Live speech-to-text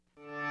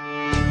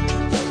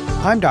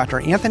I'm Dr.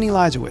 Anthony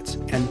Lazowitz,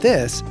 and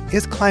this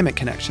is Climate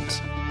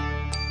Connections.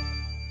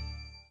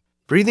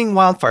 Breathing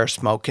wildfire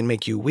smoke can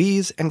make you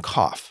wheeze and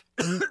cough,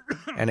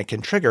 and it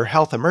can trigger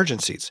health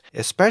emergencies,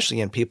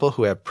 especially in people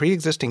who have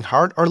pre-existing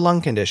heart or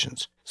lung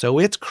conditions, so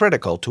it's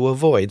critical to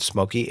avoid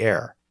smoky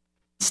air.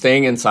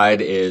 Staying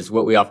inside is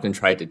what we often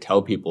try to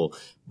tell people,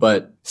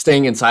 but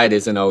staying inside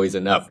isn't always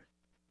enough.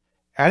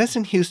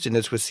 Addison Houston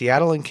is with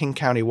Seattle and King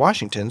County,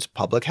 Washington's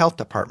Public Health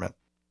Department.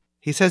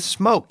 He says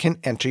smoke can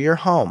enter your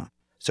home,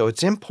 so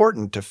it's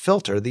important to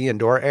filter the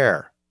indoor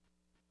air.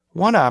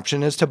 One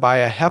option is to buy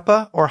a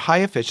HEPA or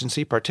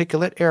high-efficiency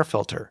particulate air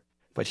filter,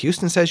 but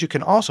Houston says you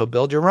can also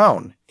build your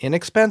own,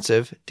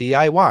 inexpensive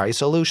DIY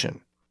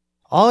solution.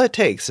 All it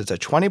takes is a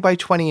 20 by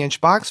 20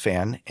 inch box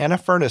fan and a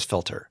furnace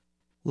filter.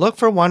 Look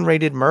for one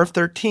rated MERV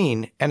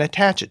 13 and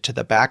attach it to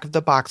the back of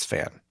the box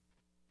fan.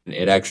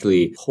 It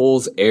actually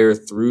pulls air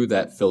through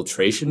that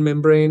filtration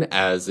membrane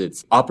as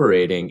it's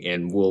operating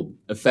and will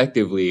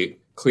effectively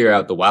clear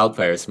out the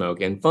wildfire smoke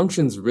and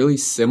functions really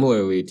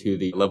similarly to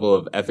the level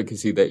of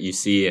efficacy that you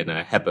see in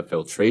a HEPA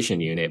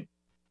filtration unit.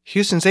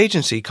 Houston's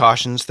agency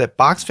cautions that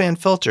box fan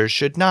filters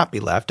should not be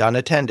left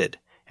unattended,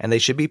 and they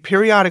should be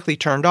periodically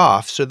turned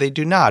off so they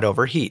do not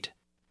overheat.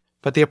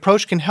 But the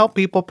approach can help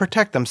people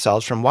protect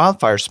themselves from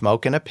wildfire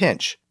smoke in a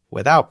pinch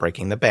without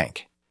breaking the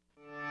bank.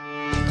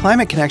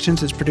 Climate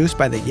Connections is produced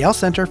by the Yale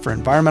Center for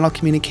Environmental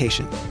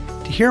Communication.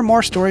 To hear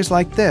more stories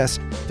like this,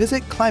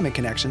 visit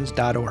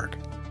climateconnections.org.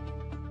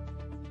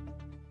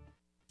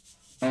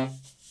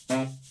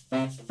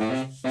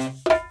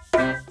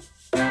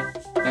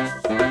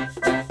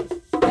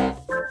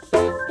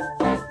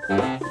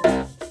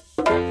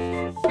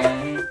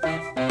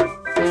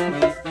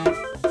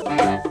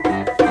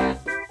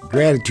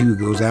 Gratitude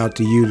goes out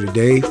to you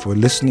today for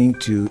listening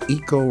to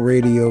Eco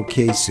Radio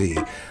KC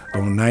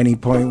on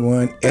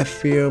 90.1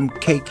 FM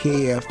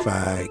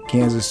KKFI,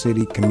 Kansas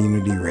City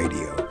Community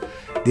Radio.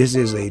 This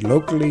is a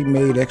locally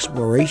made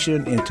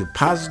exploration into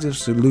positive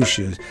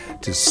solutions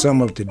to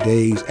some of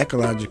today's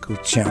ecological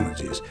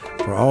challenges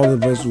for all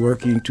of us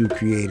working to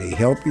create a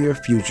healthier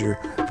future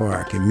for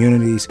our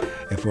communities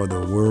and for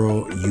the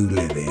world you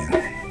live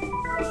in.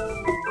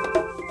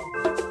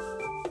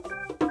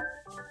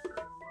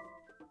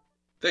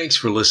 Thanks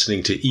for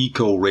listening to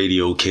Eco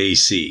Radio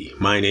KC.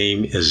 My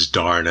name is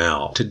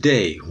Darnell.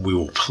 Today, we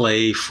will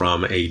play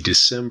from a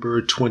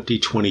December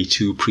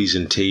 2022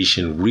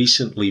 presentation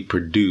recently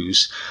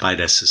produced by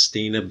the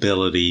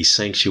Sustainability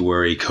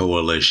Sanctuary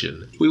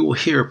Coalition. We will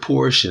hear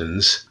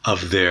portions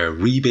of their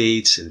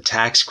rebates and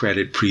tax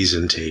credit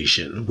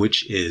presentation,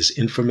 which is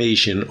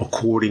information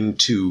according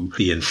to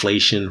the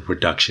Inflation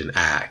Reduction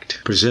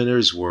Act.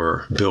 Presenters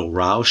were Bill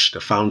Rausch,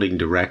 the founding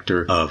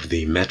director of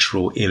the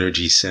Metro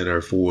Energy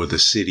Center for the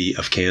City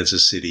of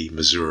Kansas City,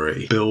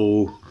 Missouri.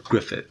 Bill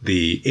Griffith,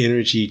 the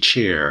energy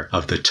chair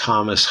of the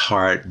Thomas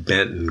Hart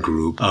Benton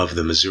Group of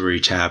the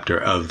Missouri chapter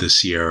of the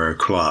Sierra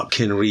Club.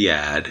 Ken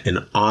Riyad,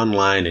 an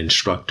online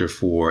instructor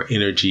for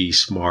Energy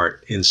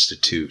Smart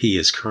Institute. He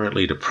is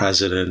currently the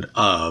president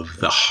of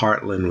the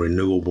Heartland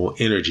Renewable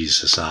Energy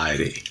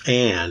Society.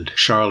 And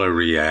Charla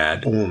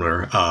Riyad,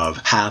 owner of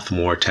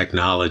Hathmore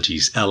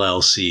Technologies,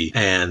 LLC,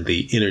 and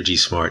the Energy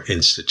Smart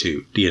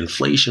Institute. The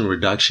Inflation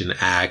Reduction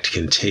Act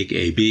can take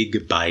a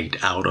big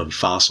bite out of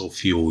fossil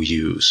fuel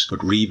use,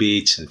 but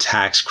rebates and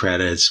tax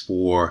credits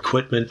for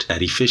equipment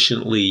that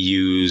efficiently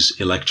use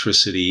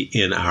electricity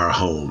in our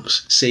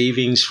homes.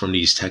 Savings from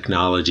these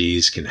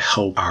technologies can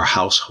help our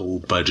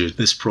household budget.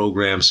 This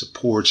program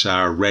supports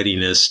our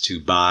readiness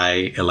to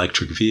buy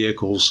electric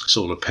vehicles,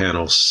 solar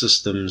panel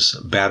systems,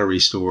 battery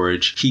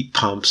storage, heat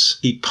pumps,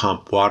 heat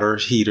pump water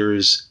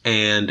heaters,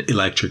 and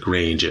electric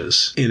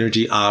ranges.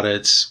 Energy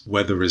audits,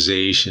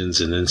 weatherizations,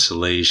 and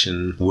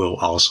insulation will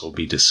also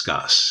be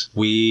discussed.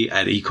 We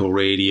at Eco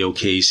Radio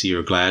KC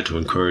are glad to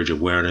encourage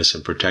awareness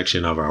and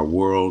protection of our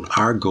world.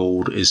 Our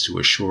goal is to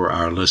assure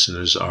our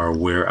listeners are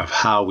aware of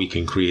how we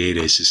can create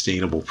a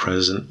sustainable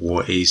present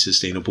or a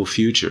sustainable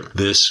future.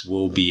 This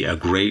will be a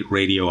great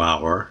radio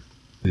hour.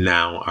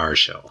 Now our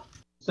show.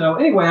 So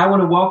anyway, I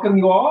want to welcome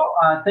you all.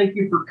 Thank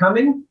you for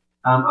coming.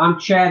 I'm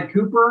Chad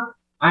Cooper.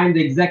 I'm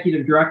the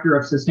Executive Director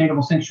of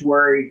Sustainable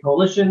Sanctuary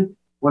Coalition,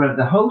 one of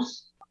the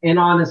hosts. And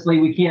honestly,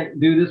 we can't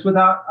do this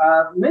without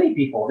many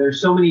people.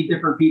 There's so many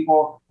different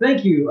people.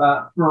 Thank you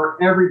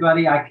for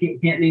everybody. I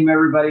can't name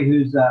everybody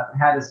who's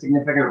had a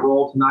significant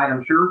role tonight,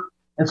 I'm sure.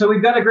 And so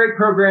we've got a great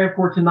program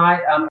for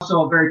tonight.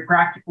 Also a very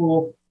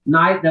practical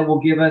night that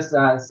will give us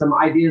some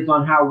ideas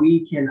on how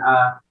we can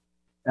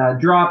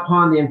draw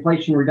upon the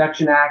Inflation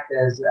Reduction Act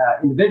as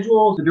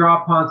individuals, to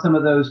draw upon some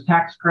of those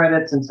tax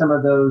credits and some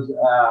of those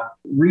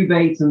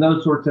rebates and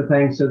those sorts of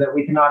things so that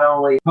we can not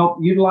only help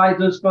utilize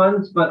those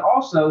funds, but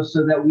also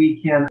so that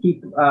we can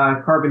keep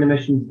carbon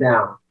emissions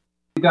down.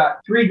 We've got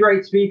three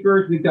great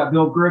speakers. We've got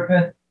Bill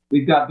Griffith,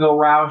 we've got Bill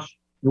Rausch,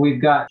 and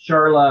we've got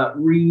Charla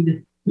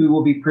Reed, who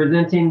will be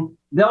presenting.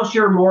 They'll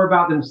share more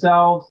about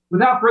themselves.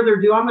 Without further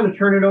ado, I'm going to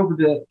turn it over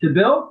to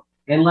Bill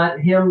and let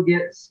him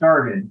get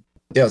started.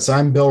 Yes,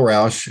 I'm Bill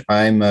Rausch.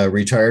 I'm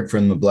retired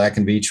from the Black &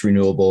 Veatch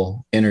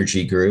Renewable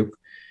Energy Group,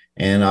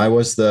 And I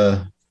was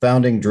the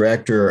founding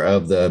director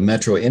of the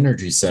Metro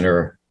Energy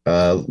Center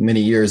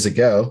many years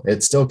ago.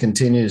 It still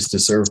continues to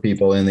serve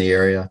people in the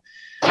area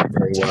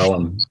very well.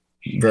 I'm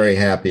very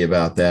happy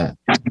about that.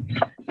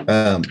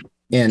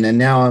 And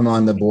now I'm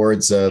on the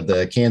boards of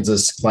the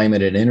Kansas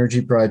Climate and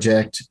Energy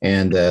Project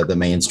and the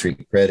Main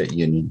Street Credit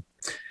Union.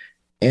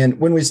 And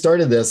when we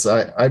started this,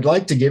 I'd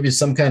like to give you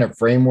some kind of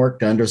framework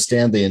to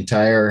understand the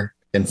entire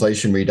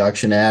Inflation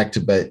Reduction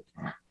Act, but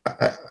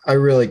I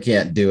really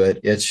can't do it.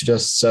 It's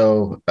just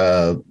so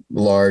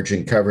large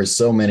and covers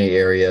so many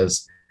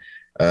areas,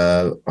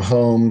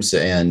 homes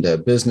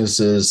and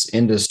businesses,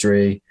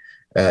 industry.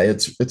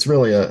 It's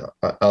really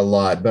a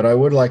lot, but I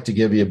would like to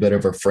give you a bit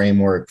of a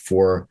framework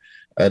for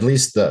at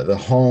least the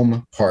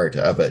home part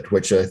of it,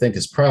 which I think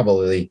is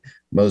probably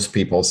most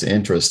people's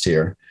interest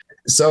here.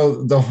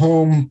 So the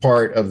home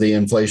part of the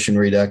Inflation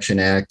Reduction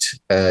Act,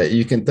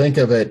 you can think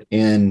of it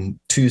in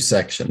two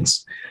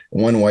sections.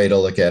 One way to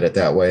look at it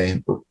that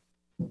way,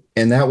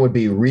 and that would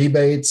be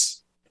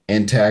rebates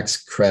and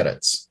tax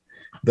credits.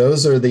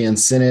 Those are the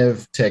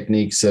incentive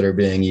techniques that are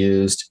being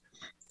used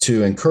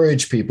to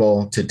encourage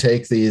people to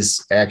take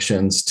these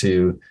actions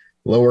to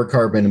lower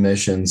carbon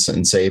emissions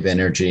and save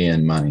energy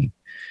and money.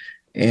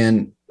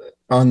 And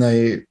on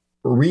the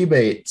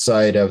rebate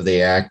side of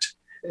the act,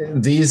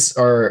 these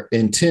are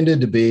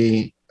intended to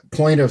be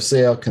point of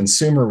sale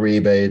consumer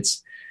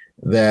rebates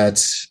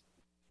that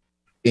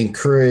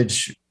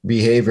encourage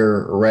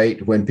behavior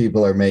right when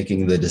people are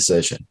making the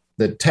decision.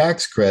 The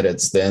tax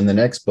credits, then, the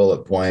next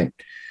bullet point,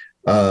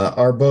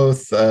 are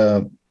both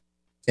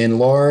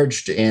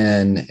enlarged,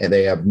 and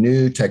they have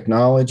new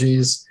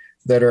technologies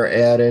that are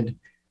added.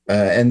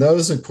 And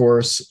those, of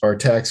course, are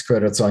tax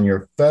credits on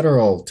your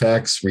federal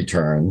tax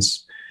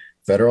returns,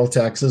 federal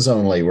taxes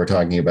only we're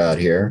talking about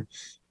here.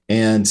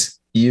 And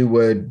you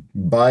would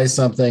buy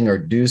something or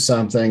do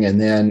something,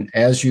 and then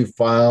as you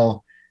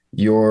file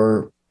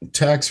your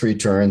tax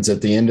returns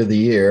at the end of the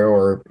year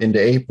or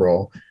into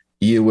April,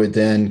 you would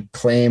then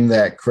claim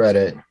that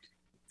credit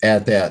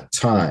at that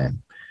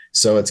time.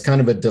 So it's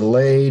kind of a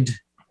delayed,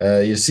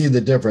 you see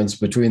the difference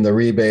between the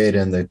rebate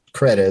and the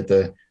credit.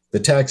 The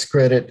tax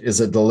credit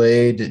is a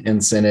delayed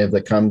incentive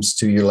that comes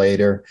to you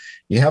later.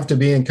 You have to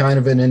be in kind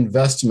of an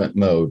investment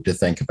mode to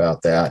think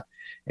about that.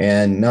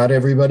 And not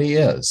everybody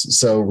is.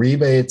 So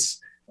rebates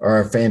are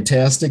a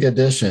fantastic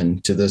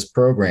addition to this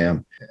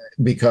program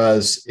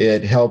because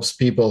it helps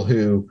people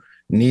who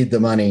need the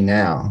money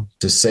now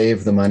to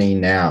save the money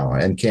now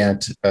and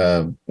can't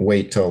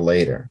wait till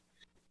later.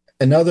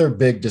 Another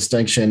big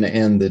distinction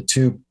in the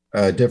two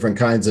different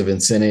kinds of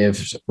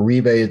incentives,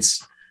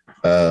 rebates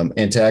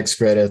and tax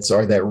credits,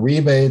 are that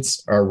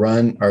rebates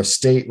are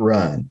state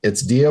run.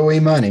 It's DOE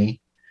money,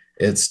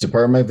 it's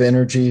Department of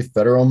Energy,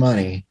 federal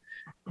money,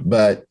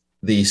 but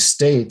the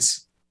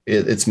states,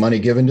 it's money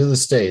given to the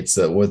states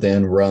that would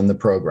then run the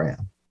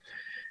program.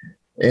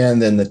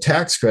 And then the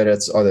tax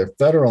credits are their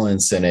federal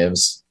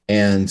incentives,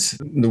 and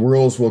the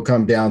rules will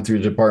come down through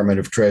the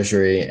Department of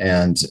Treasury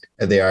and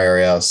the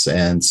IRS.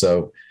 And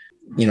so,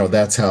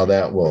 that's how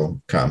that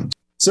will come.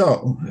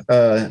 So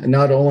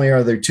not only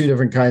are there two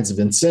different kinds of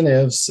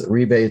incentives,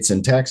 rebates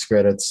and tax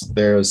credits,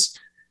 there's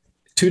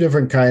two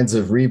different kinds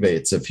of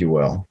rebates, if you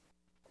will.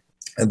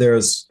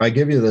 I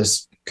give you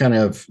this kind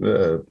of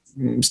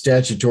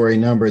statutory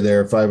number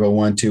there,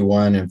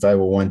 50121 and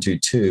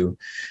 50122.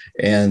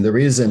 And the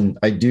reason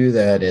I do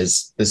that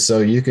is so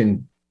you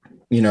can,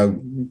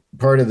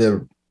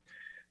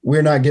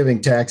 we're not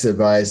giving tax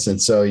advice.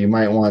 And so you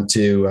might want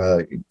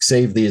to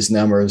save these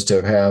numbers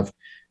to have,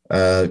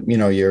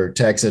 your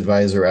tax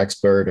advisor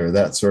expert or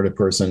that sort of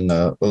person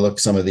look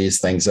some of these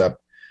things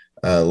up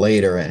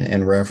later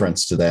in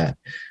reference to that.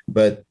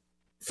 But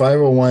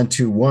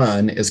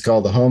 50121 is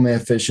called the Home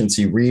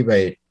Efficiency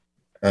Rebate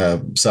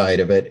side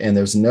of it, and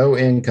there's no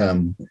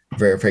income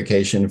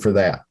verification for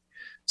that.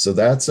 So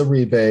that's a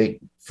rebate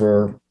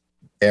for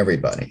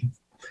everybody.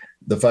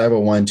 The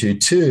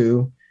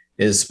 50122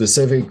 is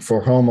specific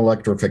for home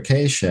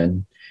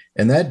electrification,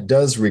 and that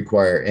does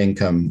require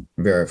income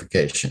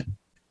verification.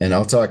 And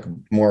I'll talk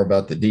more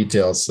about the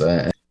details.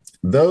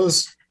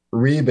 Those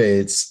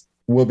rebates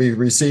will be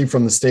received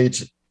from the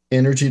state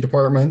energy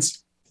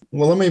departments.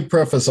 Well, let me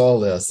preface all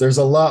this. There's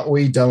a lot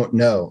we don't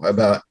know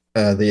about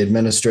the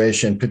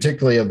administration,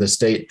 particularly of the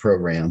state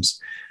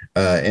programs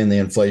in the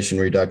Inflation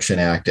Reduction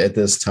Act at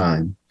this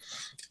time.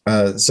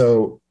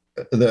 So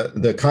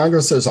the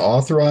Congress has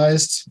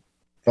authorized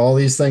all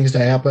these things to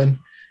happen,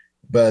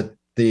 but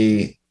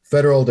the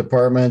federal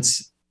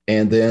departments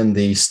and then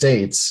the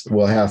states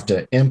will have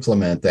to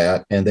implement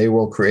that, and they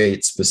will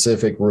create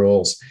specific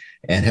rules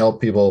and help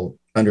people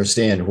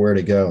understand where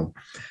to go.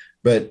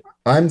 But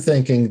I'm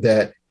thinking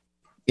that,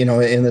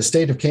 in the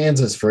state of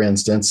Kansas, for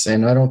instance,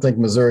 and I don't think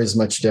Missouri is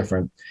much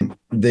different,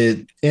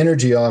 the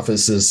energy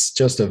office is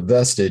just a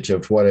vestige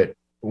of what it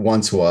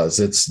once was.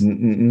 It's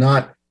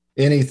not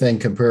anything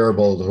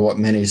comparable to what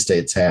many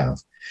states have.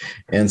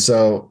 And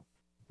so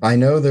I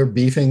know they're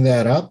beefing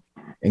that up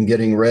and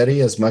getting ready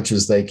as much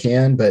as they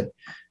can, but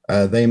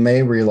they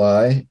may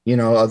rely,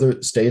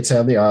 other states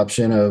have the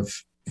option of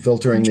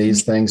filtering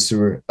these things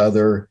through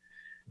other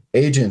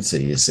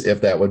agencies,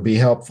 if that would be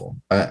helpful.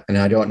 And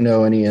I don't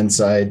know any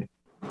inside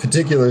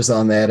particulars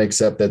on that,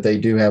 except that they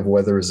do have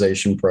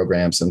weatherization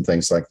programs and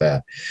things like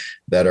that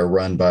that are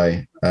run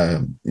by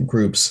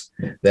groups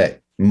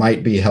that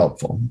might be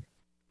helpful.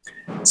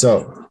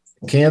 So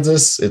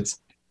Kansas, is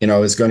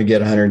going to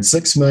get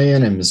 106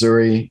 million, and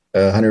Missouri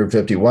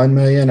 151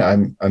 million.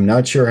 I'm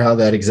not sure how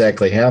that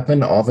exactly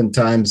happened.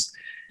 Oftentimes,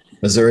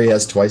 Missouri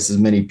has twice as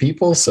many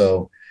people,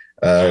 so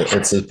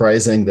it's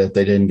surprising that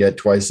they didn't get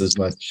twice as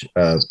much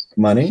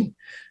money.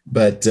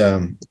 But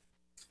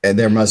and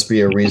there must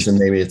be a reason.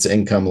 Maybe it's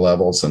income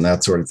levels and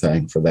that sort of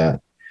thing for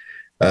that.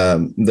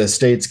 The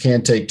states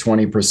can take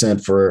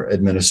 20% for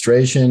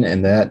administration,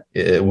 and that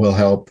it will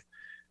help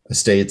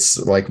states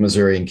like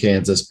Missouri and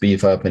Kansas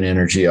beef up an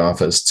energy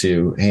office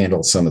to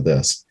handle some of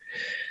this.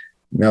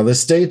 Now, the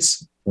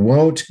states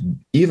won't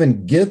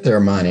even get their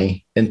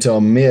money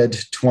until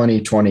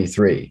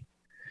mid-2023.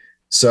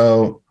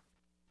 So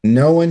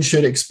no one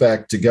should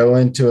expect to go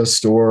into a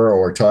store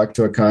or talk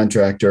to a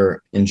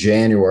contractor in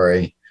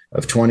January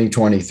of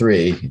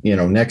 2023,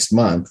 next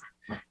month,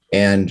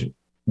 and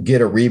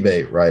get a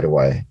rebate right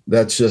away.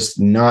 That's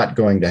just not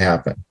going to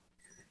happen.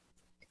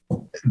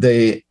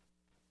 The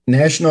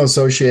National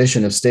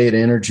Association of State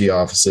Energy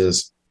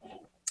Offices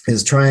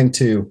is trying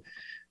to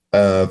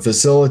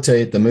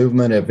facilitate the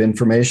movement of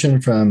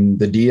information from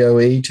the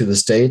DOE to the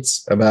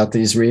states about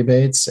these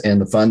rebates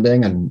and the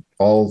funding and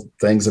all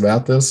things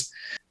about this.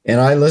 And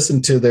I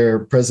listened to their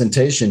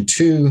presentation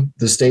to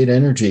the state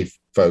energy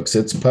folks.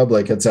 It's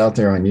public. It's out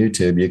there on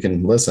YouTube. You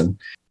can listen.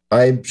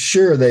 I'm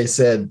sure they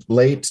said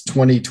late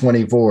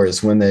 2024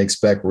 is when they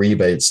expect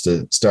rebates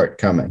to start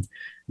coming.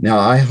 Now,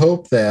 I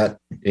hope that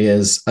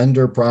is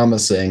under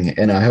promising,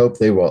 and I hope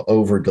they will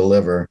over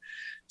deliver.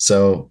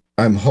 So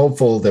I'm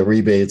hopeful the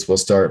rebates will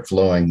start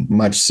flowing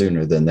much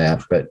sooner than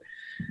that, but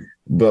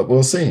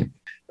we'll see.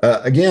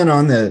 Again,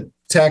 on the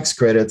tax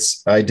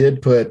credits, I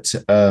did put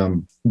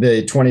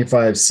the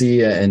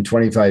 25C and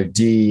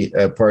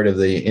 25D part of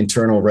the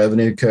Internal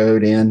Revenue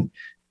Code in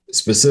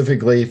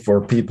specifically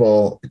for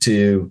people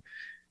to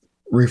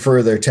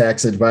refer their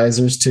tax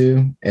advisors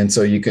to. And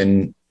so you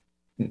can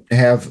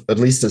have at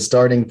least a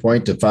starting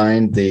point to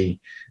find the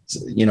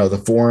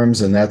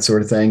forms and that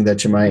sort of thing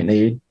that you might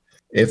need.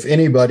 If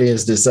anybody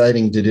is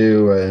deciding to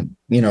do,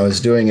 is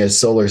doing a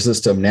solar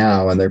system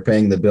now and they're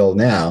paying the bill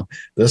now,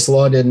 this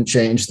law didn't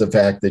change the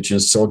fact that you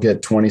still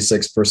get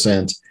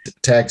 26%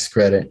 tax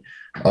credit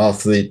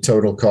off the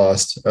total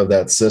cost of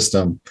that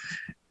system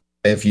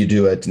if you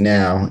do it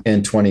now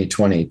in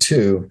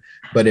 2022.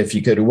 But if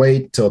you could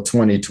wait till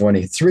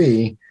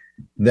 2023,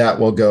 that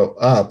will go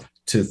up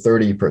to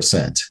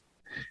 30%.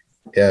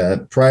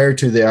 Prior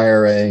to the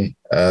IRA,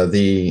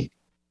 the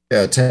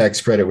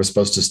tax credit was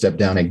supposed to step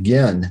down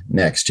again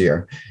next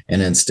year,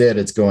 and instead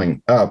it's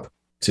going up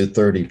to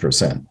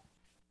 30%.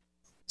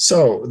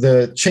 So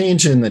the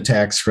change in the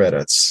tax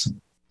credits,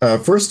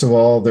 first of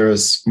all,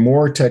 there's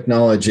more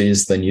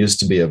technologies than used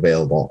to be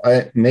available.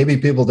 Maybe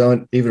people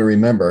don't even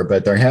remember,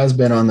 but there has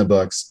been on the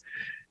books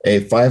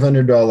a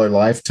 $500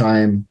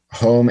 lifetime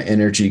home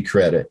energy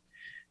credit.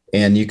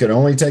 And you could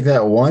only take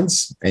that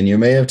once, and you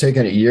may have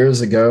taken it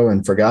years ago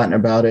and forgotten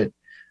about it.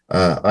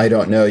 I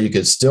don't know. You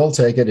could still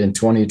take it in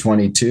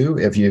 2022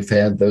 if you've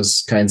had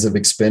those kinds of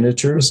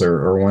expenditures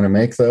or want to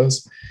make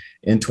those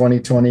in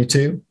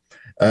 2022.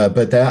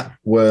 But that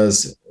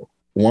was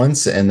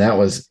once, and that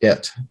was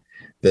it.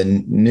 The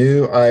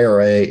new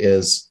IRA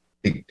is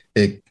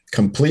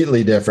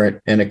completely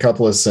different in a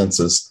couple of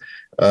senses.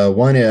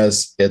 One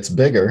is it's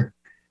bigger.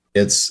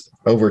 It's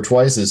over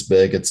twice as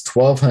big. It's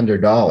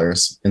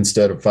 $1,200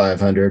 instead of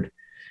 $500,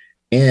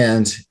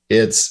 and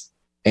it's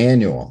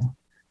annual.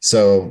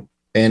 So,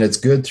 and it's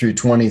good through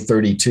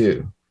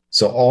 2032.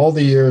 So all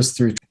the years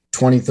through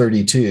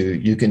 2032,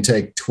 you can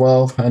take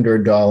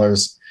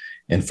 $1,200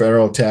 in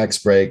federal tax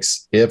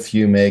breaks if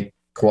you make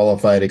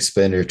qualified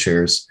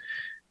expenditures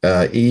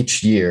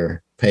each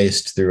year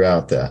paced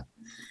throughout that.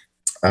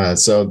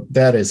 So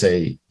that is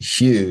a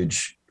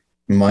huge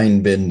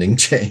mind-bending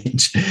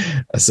change.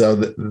 So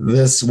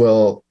this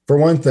will, for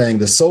one thing,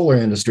 the solar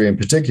industry in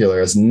particular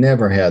has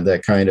never had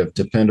that kind of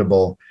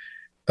dependable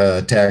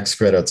tax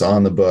credits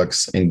on the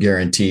books and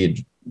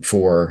guaranteed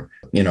for,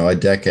 a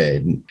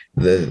decade.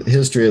 The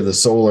history of the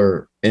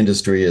solar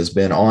industry has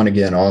been on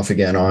again, off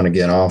again, on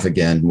again, off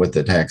again with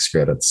the tax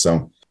credits.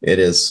 So it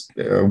is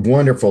a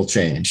wonderful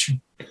change.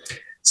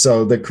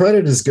 So the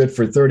credit is good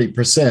for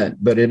 30%,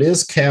 but it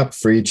is capped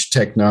for each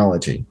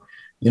technology.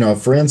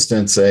 For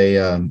instance,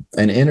 an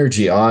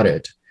energy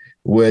audit,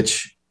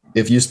 which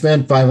if you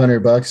spend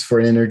 $500 for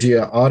an energy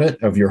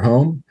audit of your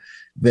home,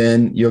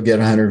 then you'll get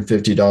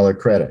 $150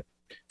 credit,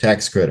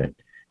 tax credit.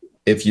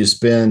 If you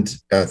spend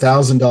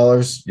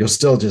 $1,000, you'll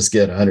still just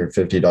get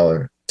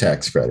 $150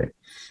 tax credit.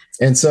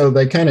 And so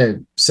they kind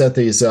of set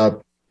these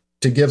up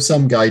to give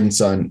some guidance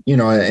on,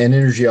 an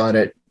energy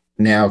audit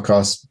now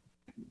costs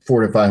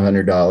 $400 to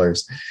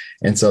 $500.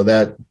 And so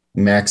that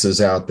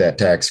maxes out that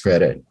tax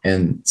credit.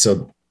 And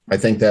so I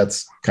think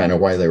that's kind of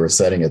why they were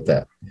setting it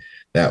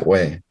that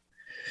way.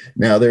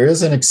 Now, there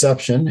is an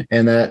exception,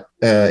 and that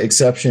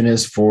exception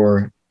is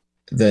for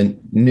the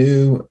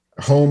new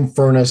home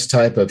furnace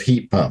type of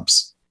heat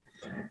pumps.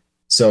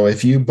 So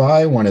if you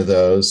buy one of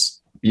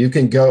those, you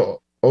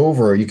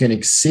can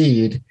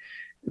exceed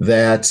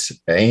that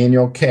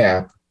annual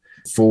cap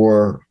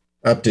for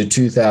up to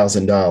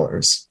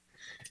 $2,000.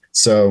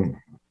 So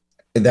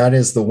that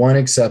is the one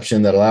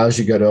exception that allows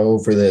you to go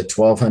over the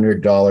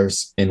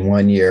 $1,200 in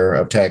 1 year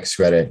of tax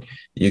credit.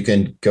 You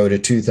can go to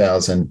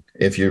 $2,000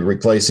 if you're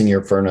replacing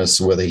your furnace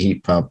with a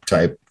heat pump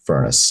type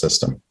furnace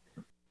system.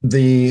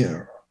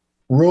 The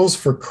rules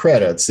for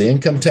credits, the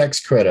income tax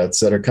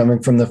credits that are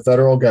coming from the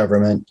federal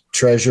government,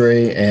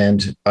 Treasury,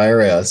 and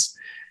IRS,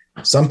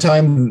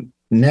 sometime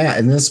now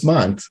in this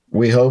month,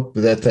 we hope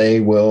that they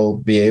will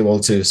be able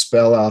to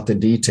spell out the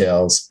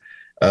details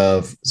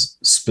of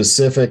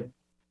specific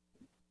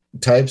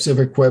types of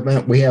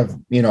equipment. We have,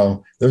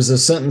 there's a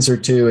sentence or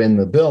two in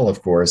the bill,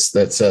 of course,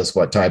 that says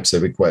what types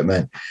of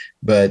equipment,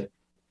 but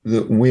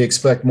we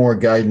expect more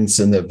guidance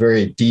in the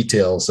very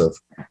details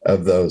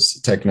of those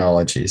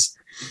technologies.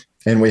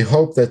 And we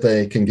hope that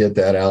they can get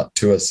that out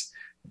to us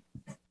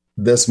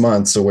this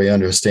month so we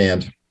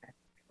understand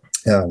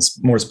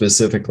more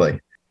specifically.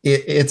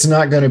 It's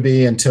not going to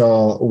be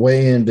until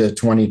way into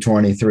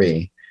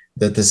 2023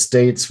 that the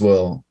states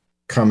will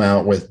come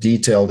out with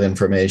detailed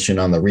information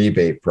on the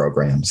rebate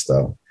programs,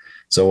 though.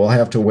 So we'll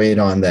have to wait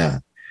on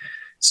that.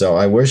 So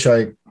I wish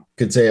I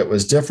could say it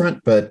was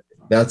different, but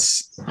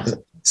that's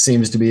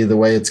seems to be the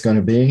way it's going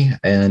to be.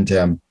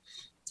 And,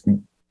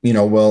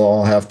 we'll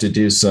all have to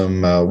do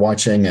some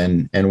watching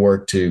and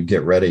work to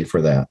get ready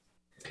for that.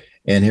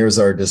 And here's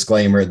our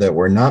disclaimer that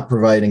we're not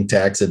providing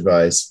tax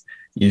advice.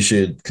 You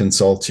should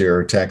consult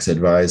your tax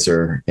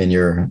advisor in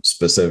your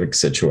specific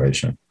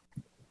situation.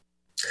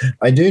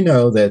 I do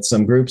know that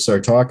some groups are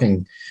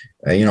talking,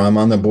 I'm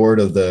on the board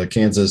of the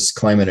Kansas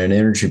Climate and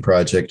Energy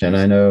Project, and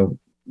I know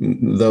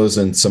those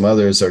and some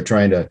others are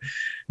trying to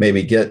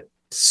maybe get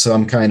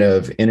some kind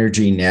of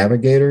energy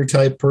navigator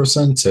type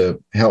person to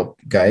help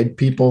guide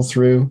people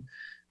through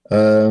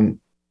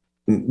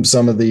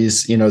some of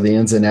these, the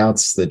ins and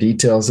outs, the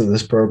details of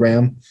this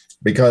program.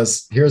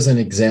 Because here's an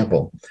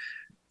example.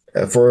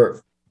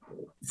 For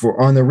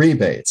on the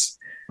rebates,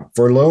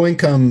 for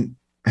low-income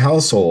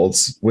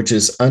households, which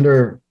is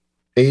under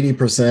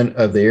 80%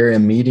 of the area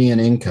median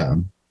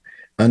income,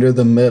 under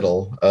the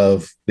middle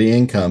of the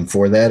income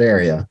for that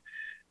area,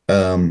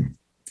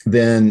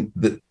 then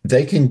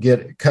they can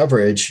get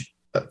coverage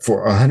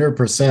for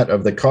 100%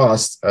 of the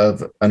cost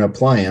of an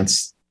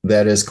appliance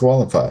that is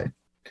qualified.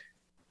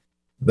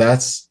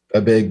 That's a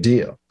big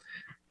deal.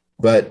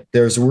 But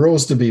there's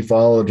rules to be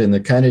followed, and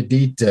they're kind of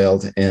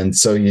detailed, and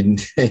so you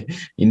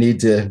need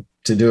to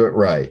do it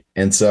right.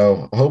 And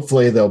so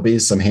hopefully there'll be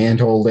some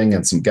hand-holding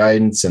and some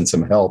guidance and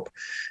some help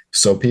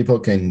so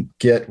people can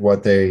get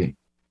what they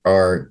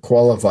are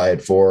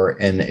qualified for,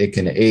 and it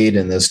can aid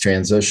in this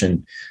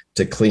transition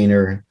to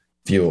cleaner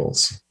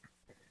fuels.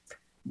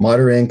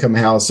 Moderate income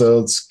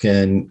households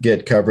can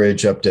get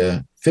coverage up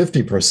to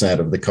 50%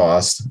 of the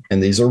cost,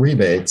 and these are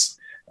rebates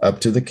up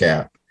to the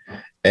cap.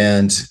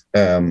 And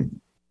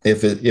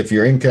if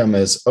your income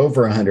is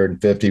over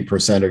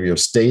 150% of your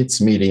state's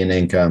median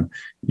income,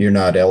 you're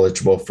not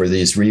eligible for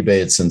these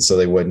rebates, and so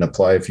they wouldn't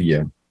apply for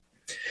you.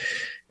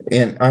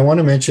 And I want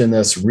to mention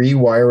this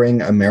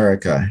Rewiring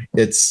America.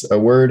 It's a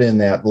word in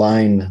that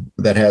line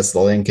that has the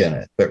link in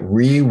it. But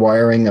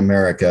Rewiring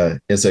America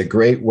is a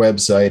great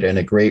website and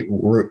a great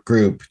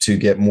group to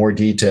get more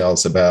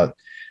details about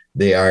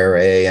the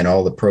IRA and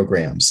all the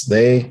programs.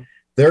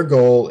 Their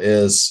goal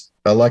is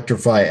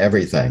electrify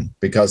everything,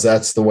 because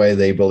that's the way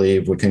they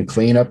believe we can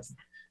clean up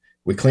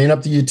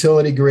the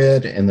utility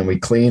grid, and then we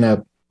clean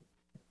up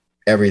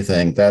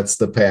everything. That's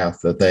the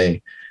path that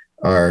they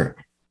are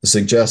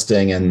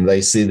suggesting, and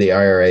they see the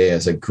IRA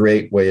as a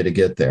great way to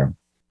get there.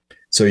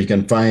 So you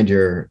can find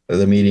the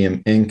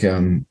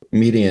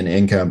median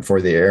income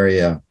for the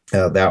area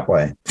that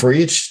way. For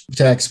each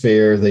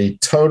taxpayer, the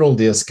total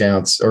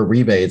discounts or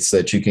rebates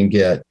that you can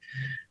get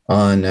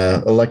on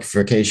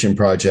electrification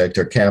project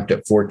are capped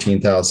at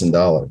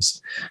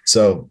 $14,000.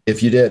 So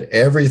if you did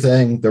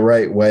everything the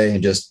right way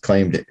and just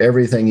claimed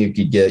everything you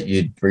could get,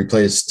 you'd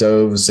replace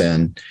stoves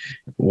and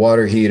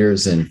water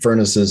heaters and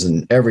furnaces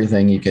and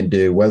everything you can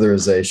do,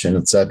 weatherization,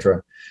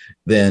 etc.,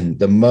 then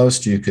the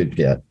most you could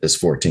get is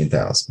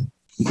 $14,000.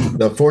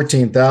 The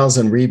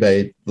 $14,000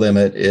 rebate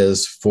limit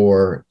is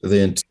for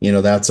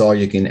that's all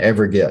you can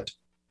ever get.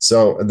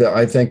 So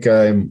I think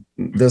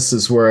this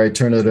is where I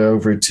turn it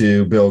over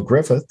to Bill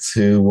Griffith,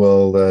 who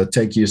will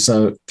take you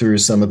through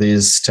some of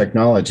these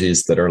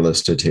technologies that are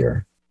listed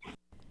here.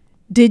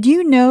 Did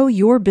you know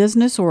your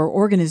business or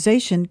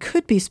organization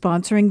could be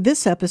sponsoring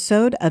this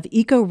episode of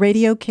Eco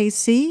Radio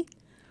KC?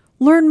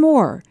 Learn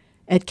more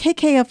at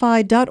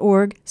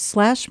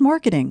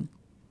kkfi.org/marketing.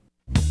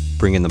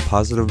 Bringing the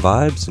positive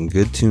vibes and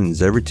good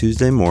tunes every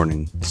Tuesday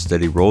morning.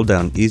 Steady roll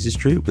down Easy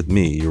Street with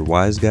me, your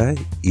wise guy,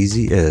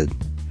 Easy Ed.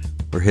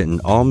 We're hitting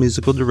all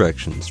musical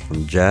directions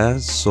from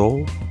jazz,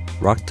 soul,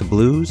 rock to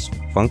blues,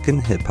 funk,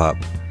 and hip-hop.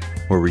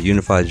 where we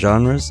unify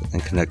genres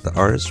and connect the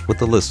artist with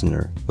the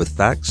listener with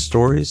facts,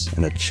 stories,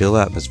 and a chill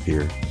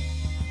atmosphere.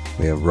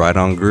 We have right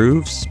on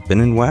grooves,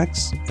 spinning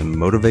wax, and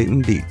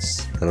motivating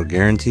beats that'll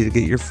guarantee to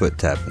get your foot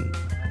tapping.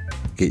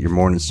 Get your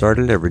morning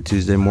started every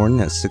Tuesday morning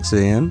at 6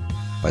 a.m.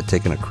 by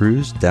taking a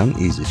cruise down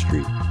Easy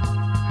Street.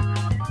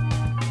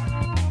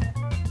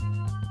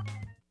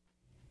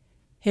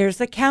 Here's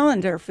the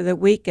calendar for the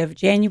week of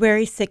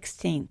January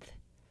 16th.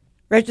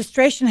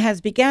 Registration has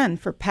begun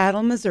for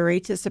Paddle Missouri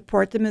to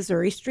support the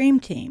Missouri Stream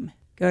Team.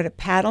 Go to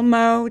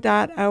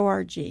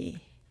paddlemo.org.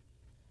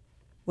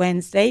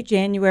 Wednesday,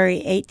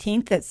 January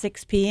 18th at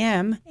 6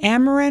 p.m.,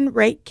 Ameren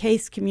Rate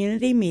Case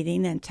Community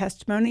Meeting and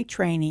Testimony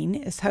Training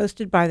is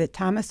hosted by the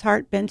Thomas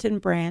Hart Benton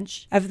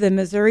branch of the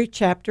Missouri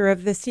chapter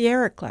of the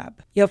Sierra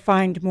Club. You'll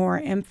find more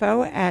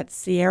info at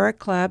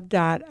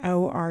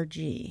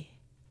sierraclub.org.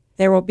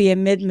 There will be a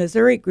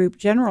Mid-Missouri Group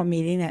General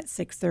Meeting at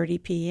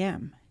 6:30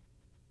 p.m.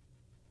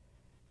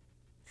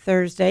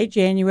 Thursday,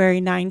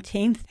 January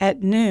 19th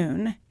at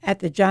noon at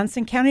the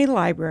Johnson County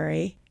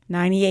Library,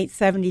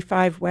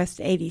 9875 West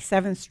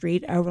 87th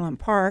Street, Overland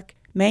Park,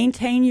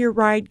 Maintain Your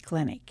Ride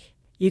Clinic.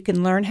 You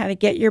can learn how to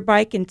get your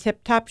bike in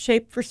tip-top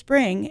shape for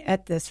spring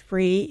at this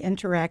free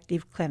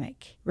interactive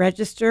clinic.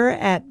 Register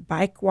at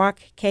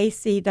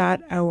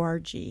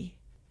bikewalkkc.org.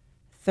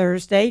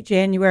 Thursday,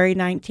 January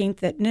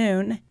 19th at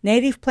noon,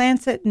 Native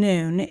Plants at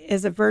Noon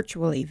is a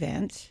virtual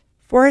event.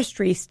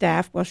 Forestry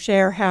staff will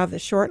share how the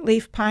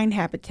shortleaf pine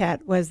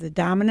habitat was the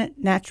dominant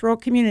natural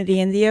community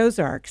in the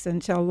Ozarks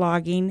until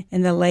logging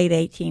in the late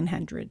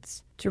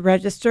 1800s. To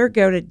register,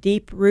 go to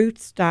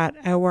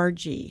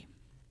deeproots.org.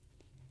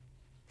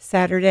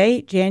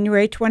 Saturday,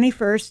 January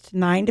 21st,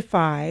 9 to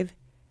 5,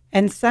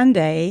 and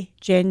Sunday,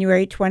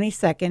 January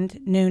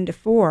 22nd, noon to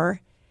 4,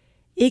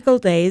 Eagle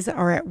Days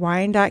are at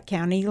Wyandotte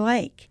County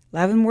Lake,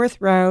 Leavenworth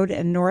Road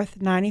and North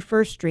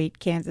 91st Street,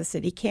 Kansas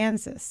City,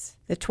 Kansas.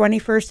 The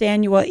 21st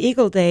Annual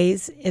Eagle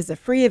Days is a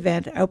free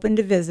event open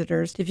to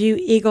visitors to view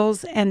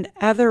eagles and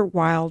other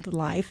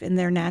wildlife in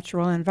their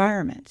natural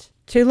environment.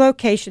 2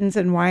 locations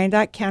in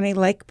Wyandotte County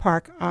Lake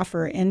Park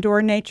offer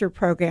indoor nature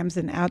programs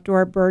and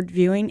outdoor bird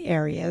viewing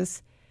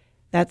areas.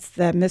 That's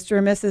the Mr.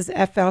 and Mrs.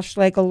 F.L.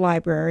 Schlegel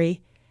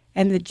Library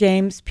and the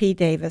James P.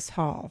 Davis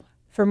Hall.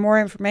 For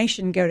more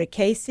information, go to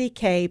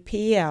kckpl.org.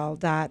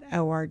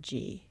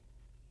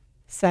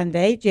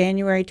 Sunday,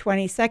 January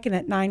 22nd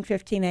at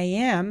 9:15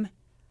 a.m.,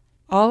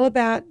 All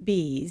About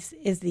Bees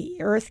is the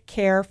Earth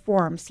Care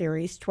Forum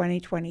Series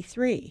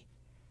 2023.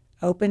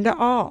 Open to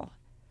all.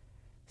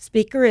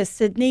 Speaker is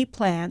Sydney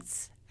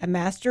Plants, a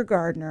master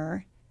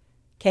gardener,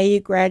 KU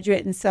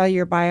graduate in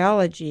cellular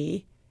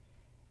biology,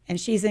 and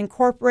she's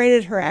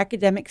incorporated her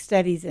academic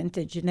studies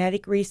into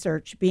genetic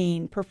research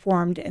being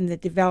performed in the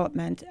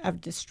development of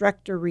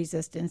destructor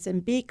resistance in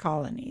bee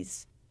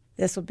colonies.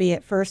 This will be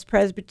at First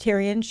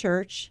Presbyterian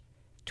Church,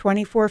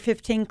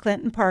 2415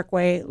 Clinton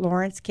Parkway,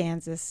 Lawrence,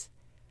 Kansas.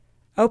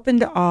 Open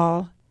to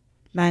all.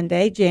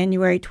 Monday,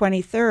 January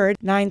 23rd,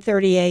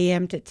 9:30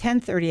 a.m. to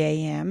 10:30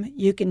 a.m.,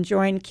 you can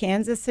join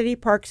Kansas City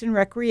Parks and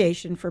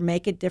Recreation for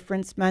Make a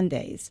Difference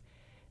Mondays,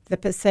 the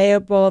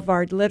Paseo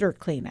Boulevard litter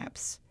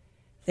cleanups.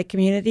 The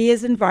community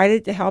is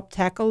invited to help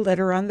tackle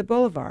litter on the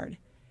boulevard.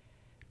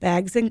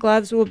 Bags and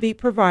gloves will be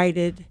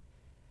provided.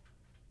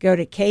 Go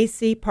to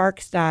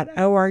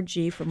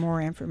kcparks.org for more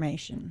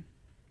information.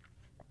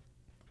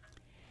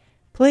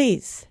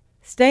 Please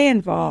stay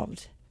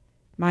involved.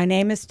 My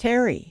name is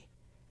Terry.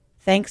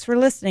 Thanks for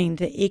listening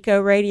to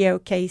Eco Radio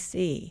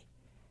KC.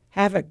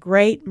 Have a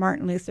great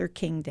Martin Luther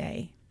King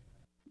Day.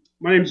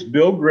 My name is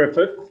Bill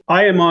Griffith.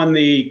 I am on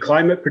the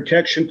Climate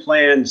Protection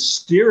Plan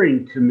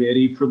Steering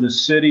Committee for the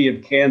City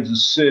of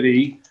Kansas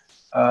City.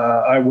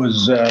 I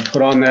was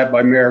put on that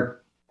by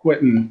Mayor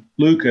Quentin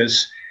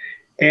Lucas.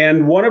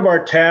 And one of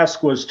our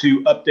tasks was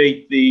to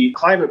update the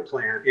climate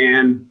plan.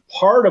 And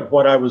part of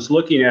what I was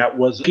looking at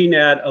was looking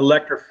at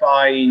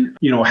electrifying,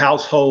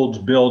 households,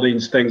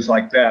 buildings, things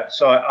like that.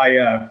 So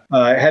I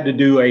had to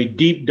do a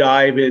deep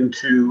dive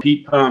into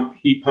heat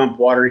pump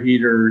water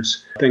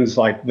heaters, things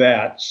like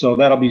that. So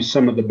that'll be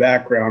some of the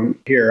background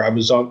here. I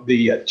was on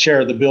the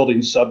chair of the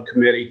building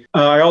subcommittee.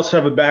 I also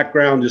have a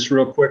background, just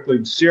real quickly,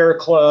 in Sierra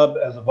Club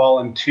as a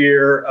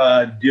volunteer,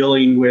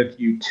 dealing with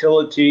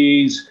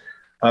utilities,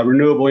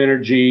 renewable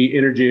energy,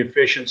 energy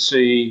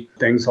efficiency,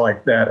 things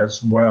like that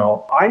as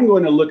well. I'm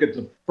going to look at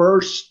the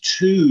first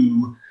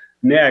 2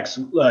 next,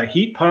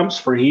 heat pumps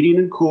for heating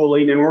and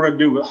cooling, and we're going to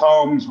do with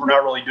homes. We're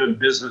not really doing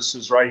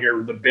businesses right here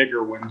with the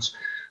bigger ones,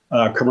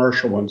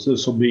 commercial ones.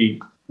 This will be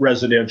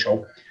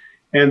residential.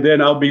 And then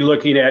I'll be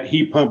looking at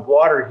heat pump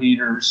water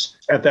heaters.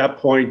 At that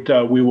point,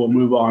 we will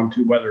move on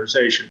to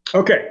weatherization.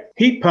 Okay,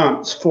 heat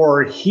pumps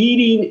for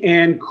heating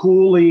and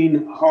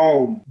cooling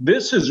home.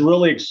 This is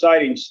really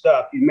exciting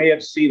stuff. You may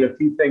have seen a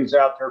few things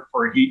out there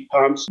for heat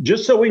pumps.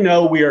 Just so we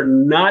know, we are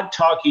not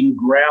talking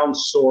ground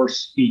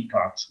source heat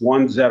pumps,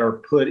 ones that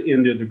are put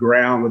into the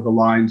ground with the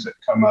lines that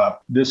come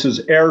up. This is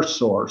air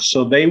source.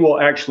 So they will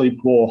actually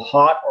pull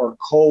hot or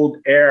cold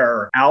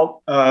air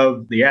out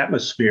of the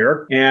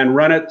atmosphere and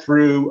run it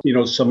through,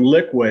 some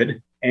liquid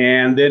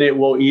and then it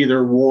will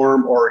either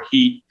warm or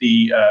heat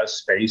the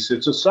space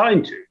it's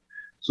assigned to.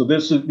 So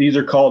these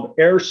are called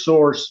air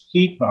source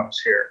heat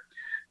pumps here.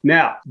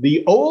 Now,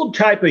 the old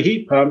type of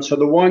heat pumps are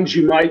the ones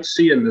you might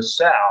see in the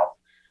South,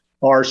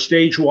 are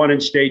stage 1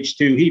 and stage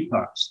 2 heat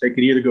pumps. They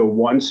can either go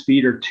 1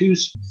 speed or 2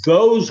 speed.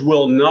 Those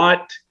will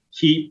not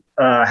keep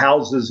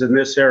houses in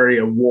this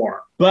area warm.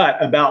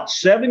 But about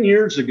 7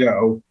 years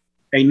ago,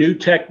 a new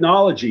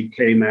technology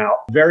came out,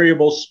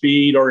 variable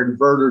speed or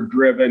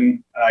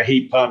inverter-driven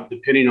heat pump,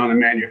 depending on the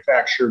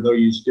manufacturer. They'll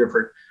use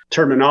different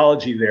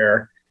terminology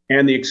there.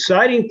 And the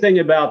exciting thing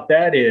about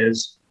that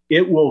is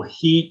it will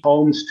heat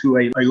homes to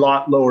a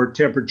lot lower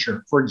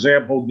temperature. For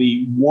example,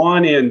 the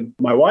one in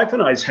my wife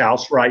and I's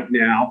house right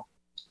now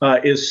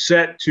is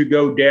set to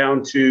go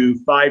down to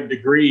 5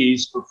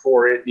 degrees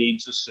before it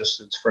needs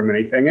assistance from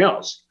anything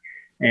else.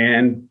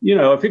 And, you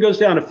know, if it goes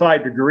down to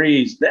 5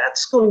 degrees,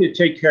 that's going to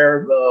take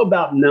care of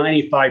about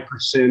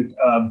 95%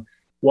 of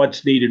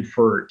what's needed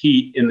for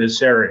heat in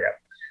this area.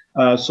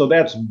 So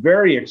that's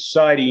very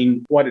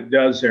exciting what it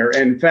does there.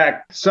 And in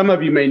fact, some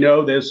of you may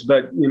know this,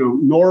 but, you know,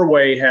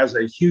 Norway has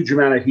a huge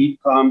amount of heat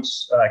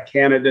pumps.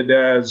 Canada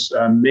does.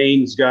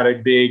 Maine's got a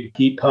big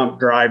heat pump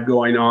drive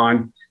going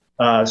on.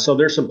 So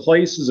there's some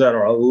places that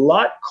are a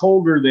lot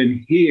colder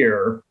than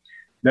here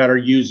that are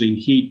using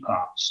heat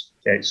pumps.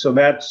 Okay, so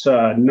that's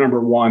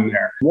number one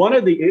there. One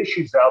of the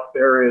issues out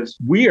there is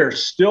we are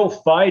still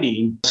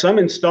fighting. Some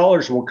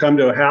installers will come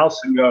to a house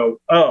and go,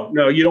 oh,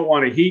 no, you don't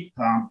want a heat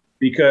pump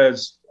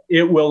because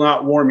it will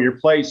not warm your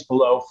place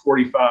below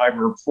 45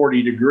 or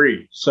 40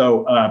 degrees.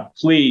 So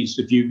please,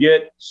 if you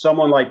get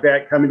someone like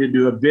that coming to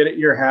do a bid at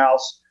your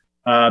house,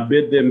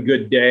 bid them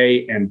good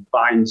day and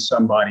find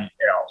somebody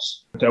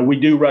else. So we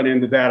do run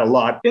into that a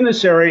lot in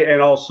this area,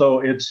 and also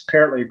it's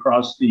apparently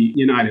across the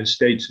United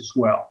States as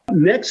well.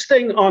 Next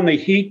thing on the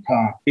heat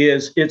pump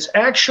is it's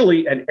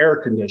actually an air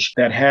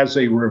conditioner that has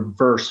a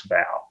reverse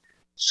valve.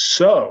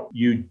 So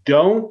you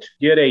don't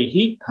get a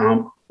heat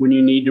pump when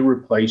you need to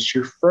replace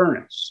your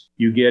furnace.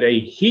 You get a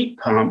heat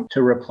pump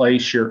to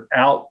replace your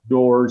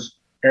outdoors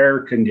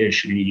air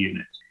conditioning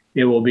unit.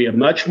 It will be a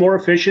much more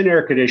efficient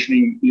air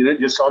conditioning unit,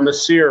 just on the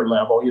SEER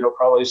level, you know,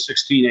 probably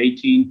 16,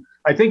 18.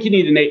 I think you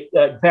need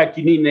in fact,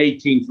 you need an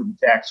 18 for the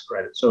tax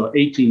credit. So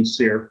 18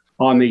 SEER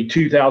on the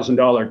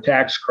 $2,000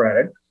 tax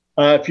credit.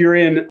 If you're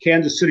in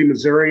Kansas City,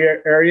 Missouri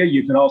area,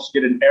 you can also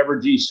get an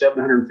Evergy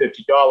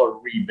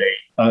 $750 rebate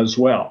as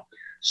well.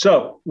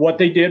 So what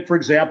they did, for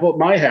example, at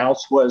my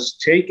house was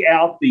take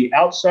out the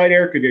outside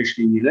air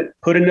conditioning unit,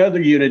 put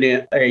another unit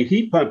in, a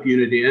heat pump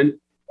unit in,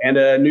 and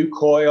a new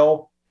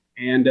coil.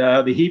 And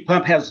the heat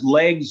pump has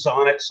legs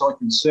on it so it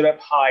can sit up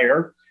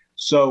higher.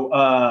 So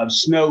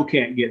snow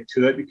can't get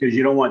to it because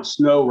you don't want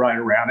snow right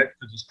around it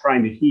because it's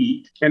trying to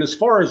heat. And as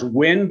far as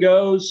wind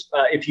goes,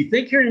 if you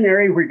think you're in an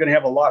area where you're going to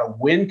have a lot of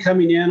wind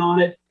coming in on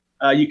it,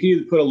 you can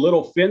either put a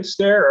little fence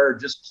there or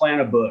just plant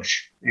a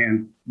bush,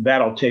 and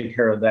that'll take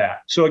care of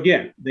that. So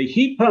again, the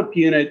heat pump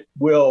unit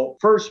will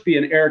first be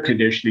an air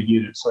conditioning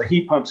unit. So a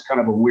heat pump's kind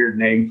of a weird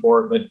name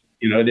for it, but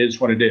you know, it is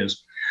what it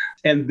is.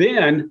 And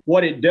then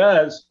what it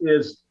does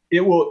is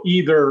it will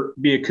either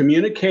be a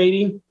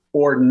communicating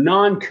or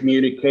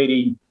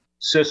non-communicating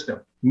system.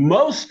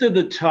 Most of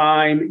the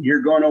time,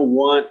 you're going to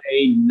want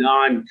a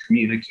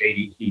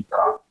non-communicating heat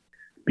pump,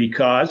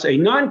 because a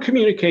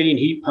non-communicating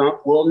heat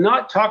pump will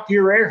not talk to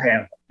your air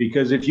handler.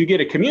 Because if you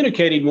get a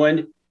communicating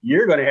one,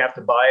 you're going to have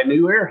to buy a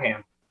new air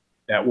handler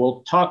that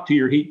will talk to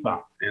your heat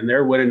pump, and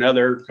there went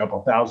another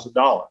couple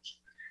 $1,000s.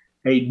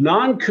 A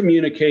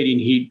non-communicating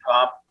heat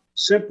pump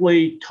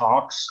simply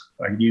talks,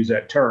 if I can use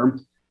that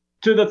term,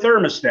 to the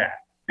thermostat,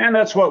 and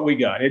that's what we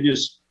got. It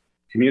just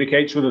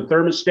communicates with the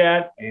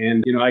thermostat,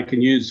 and you know, I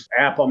can use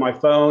app on my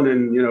phone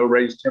and you know,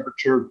 raise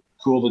temperature,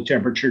 cool the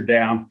temperature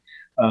down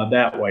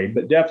that way.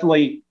 But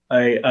definitely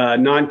a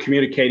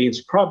non-communicating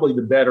is probably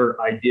the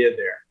better idea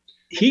there.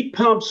 Heat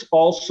pumps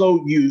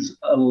also use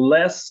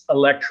less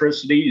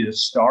electricity to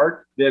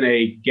start than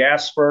a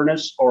gas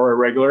furnace or a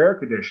regular air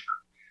conditioner.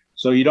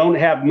 So you don't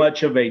have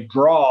much of a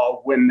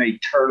draw when they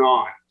turn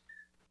on.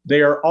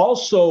 They are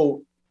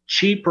also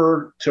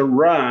cheaper to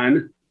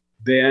run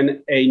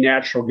than a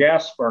natural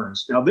gas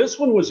furnace. Now, this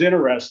one was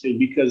interesting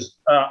because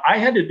I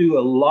had to do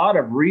a lot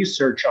of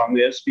research on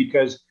this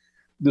because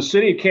the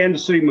city of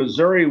Kansas City,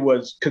 Missouri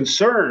was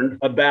concerned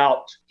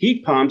about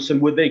heat pumps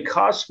and would they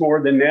cost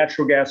more than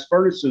natural gas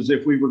furnaces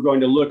if we were going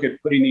to look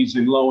at putting these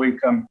in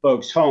low-income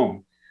folks'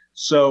 home.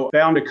 So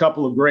found a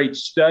couple of great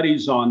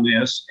studies on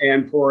this,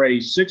 and for a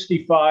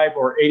 65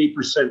 or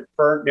 80%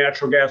 burnt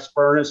natural gas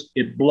furnace,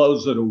 it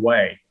blows it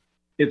away.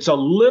 It's a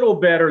little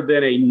better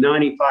than a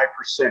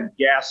 95%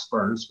 gas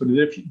furnace, but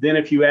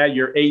if you add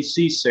your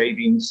AC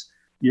savings,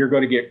 you're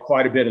going to get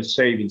quite a bit of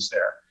savings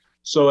there.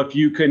 So if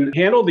you can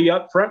handle the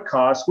upfront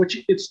cost,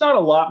 which it's not a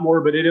lot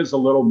more, but it is a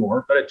little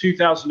more, but a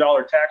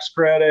 $2,000 tax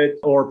credit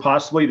or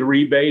possibly the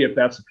rebate, if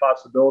that's a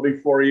possibility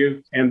for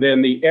you. And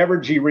then the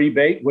Evergy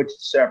rebate, which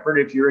is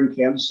separate if you're in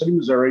Kansas City,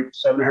 Missouri,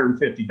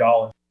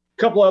 $750. A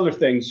couple other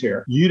things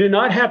here. You do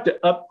not have to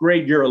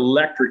upgrade your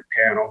electric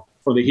panel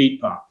for the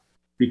heat pump.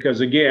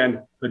 because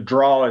again, the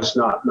draw is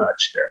not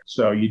much there.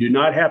 So you do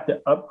not have to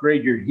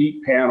upgrade your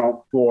heat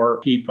panel for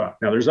heat pump.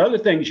 Now there's other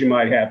things you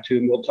might have to,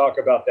 and we'll talk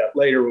about that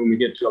later when we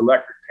get to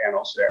electric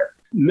panels there.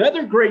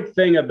 Another great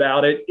thing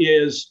about it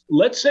is,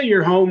 let's say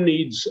your home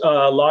needs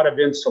a lot of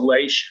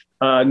insulation.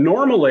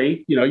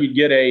 Normally, you'd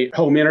get a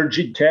home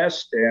energy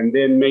test and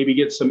then maybe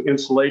get some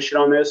insulation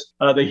on this.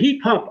 The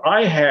heat pump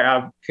I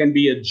have can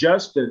be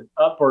adjusted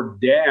up or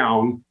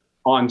down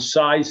on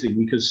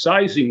sizing, because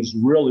sizing is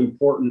real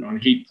important on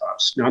heat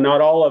pumps. Now,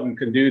 not all of them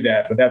can do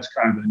that, but that's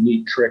kind of a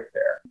neat trick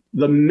there.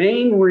 The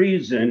main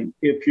reason,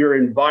 if you're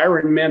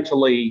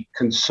environmentally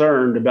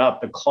concerned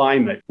about the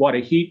climate, what a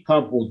heat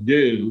pump will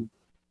do,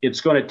 it's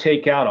going to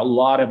take out a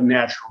lot of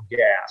natural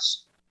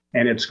gas,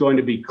 and it's going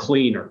to be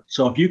cleaner.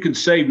 So if you can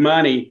save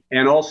money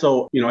and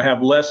also,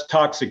 have less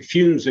toxic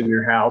fumes in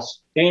your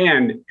house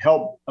and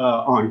help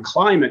on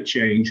climate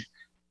change,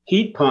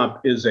 heat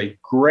pump is a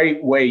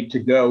great way to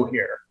go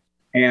here.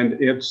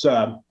 And it's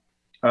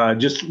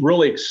just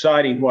really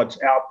exciting what's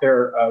out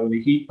there with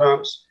the heat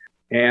pumps.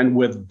 And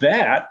with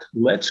that,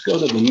 let's go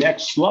to the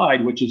next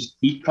slide, which is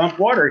heat pump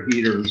water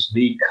heaters,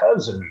 the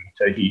cousin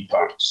to heat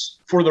pumps.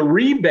 For the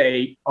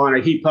rebate on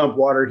a heat pump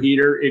water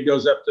heater, it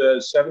goes up to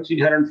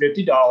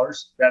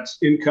 $1,750. That's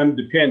income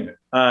dependent.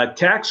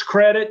 Tax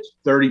credit,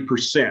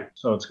 30%.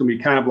 So it's going to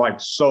be kind of like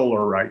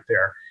solar right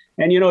there.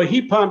 And,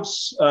 heat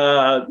pumps,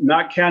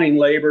 not counting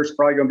labor, is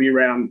probably going to be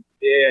around,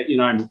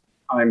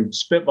 I'm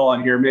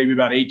spitballing here, maybe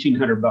about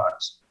 $1,800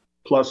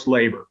 plus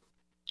labor.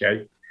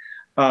 Okay.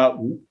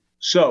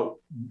 So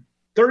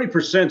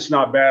 30% is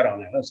not bad on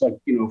that. That's like,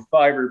 $500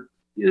 or,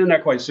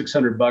 not quite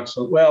 $600.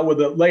 So, well, with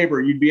the labor,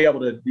 you'd be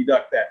able to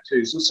deduct that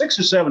too. So $600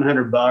 or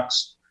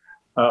 $700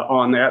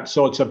 on that.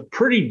 So it's a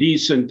pretty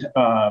decent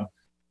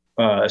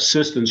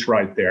assistance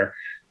right there.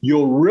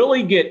 You'll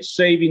really get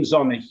savings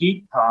on the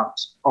heat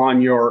pumps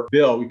on your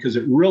bill, because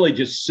it really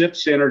just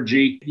sips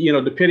energy.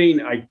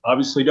 Depending, I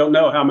obviously don't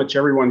know how much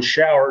everyone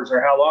showers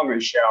or how long they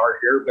shower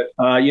here, but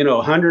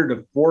 $100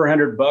 to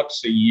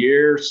 $400 a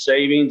year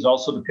savings.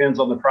 Also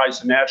depends on the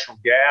price of natural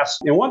gas.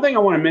 And one thing I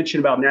want to mention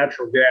about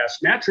natural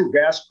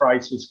gas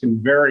prices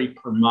can vary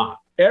per month.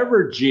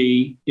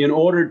 Evergy, in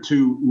order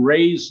to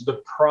raise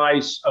the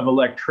price of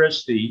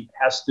electricity,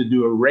 has to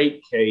do a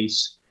rate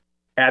case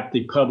at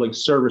the Public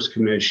Service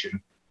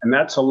Commission. And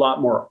that's a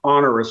lot more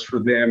onerous for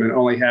them, and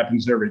only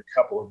happens every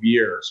couple of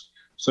years.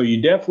 So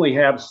you definitely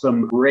have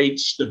some rate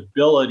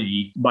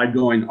stability by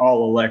going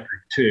all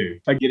electric too.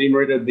 By getting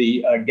rid of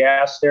the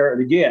gas there.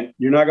 And again,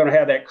 you're not going to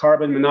have that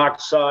carbon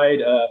monoxide,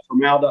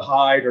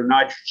 formaldehyde, or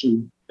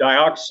nitrogen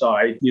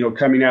dioxide,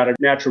 coming out of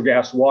natural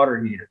gas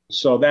water heater.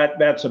 So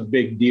that's a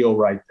big deal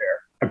right there.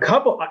 A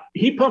couple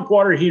heat pump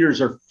water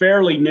heaters are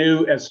fairly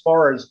new as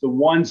far as the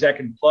ones that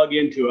can plug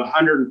into a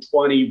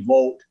 120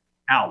 volt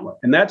outlet.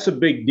 And that's a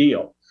big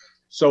deal.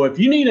 So if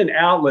you need an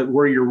outlet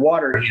where your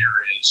water heater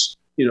is,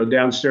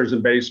 downstairs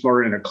in basement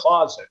or in a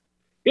closet,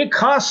 it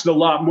costs a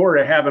lot more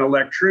to have an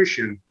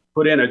electrician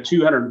put in a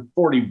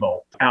 240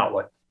 volt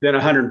outlet than a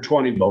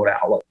 120 volt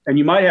outlet. And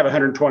you might have a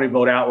 120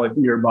 volt outlet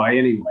nearby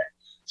anyway.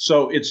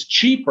 So it's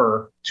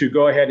cheaper to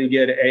go ahead and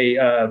get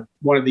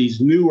one of these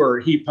newer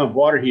heat pump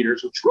water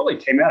heaters, which really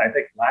came out, I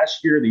think,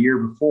 last year, the year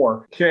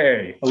before.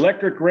 Okay,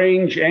 electric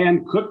range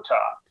and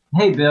cooktop.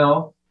 Hey,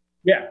 Bill.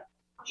 Yeah.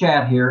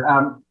 Chad here.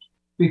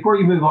 Before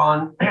you move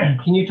on,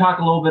 can you talk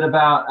a little bit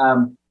about,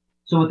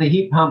 so with the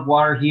heat pump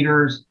water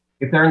heaters,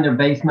 if they're in their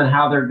basement,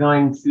 how they're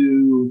going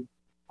to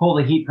pull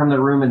the heat from the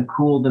room and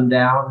cool the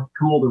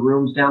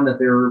rooms down that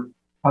they're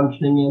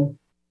functioning in?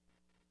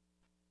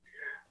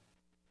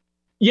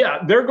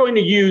 Yeah, they're going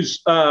to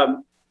use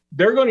the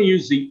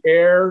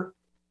air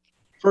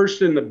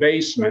first in the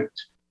basement,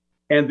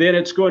 and then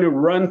it's going to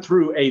run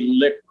through a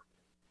liquid.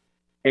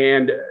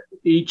 And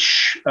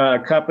each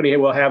company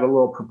will have a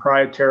little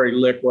proprietary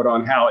liquid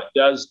on how it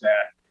does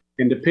that.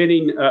 And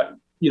depending,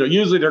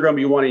 usually they're going to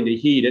be wanting to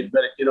heat it,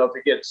 but if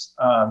it gets,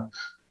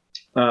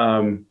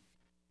 but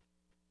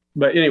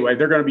anyway,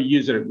 they're going to be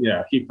using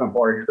it, heat pump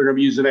water. They're going to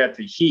be using that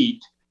to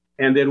heat.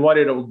 And then what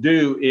it'll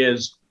do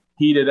is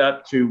heat it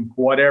up to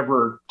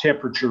whatever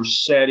temperature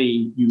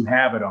setting you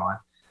have it on.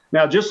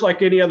 Now, just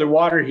like any other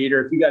water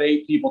heater, if you got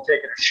 8 people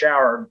taking a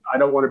shower, I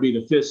don't want to be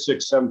the 5th,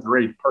 6th, 7th, or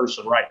 8th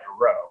person right in a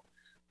row.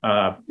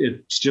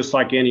 It's just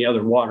like any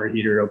other water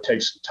heater. It'll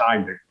take some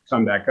time to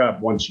come back up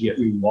once you get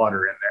new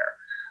water in there.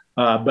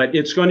 But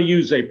it's going to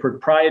use a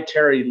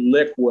proprietary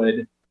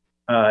liquid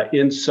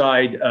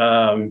inside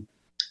a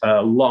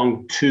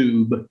long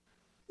tube.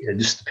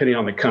 Just depending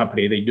on the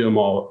company, they do them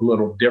all a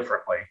little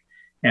differently.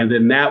 And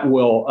then that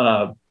will,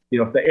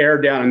 if the air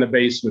down in the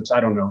basement's,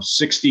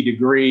 60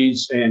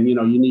 degrees, and,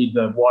 you need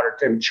the water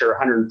temperature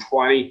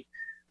 120,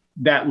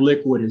 that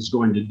liquid is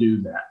going to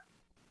do that.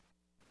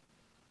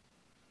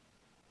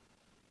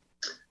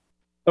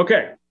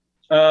 Okay,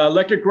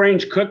 electric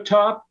range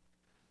cooktop.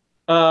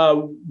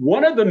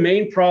 One of the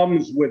main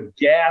problems with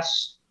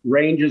gas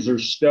ranges or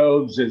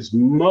stoves is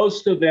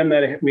most of them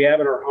that we have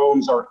in our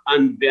homes are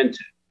unvented.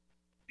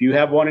 If you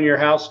have one in your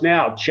house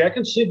now, check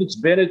and see if it's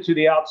vented to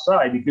the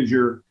outside, because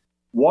your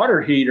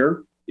water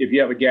heater if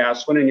you have a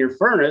gas one, and your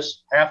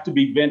furnace have to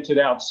be vented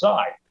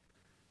outside.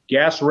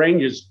 Gas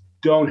ranges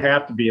don't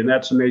have to be, and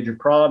that's a major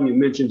problem. He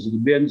mentions the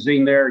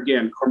benzene there.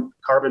 Again,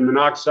 carbon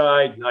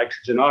monoxide,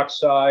 nitrogen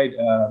oxide,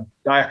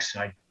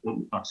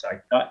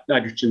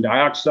 nitrogen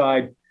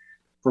dioxide,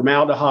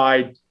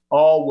 formaldehyde,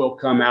 all will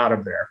come out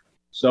of there.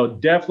 So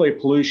definitely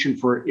pollution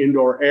for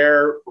indoor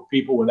air, for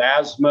people with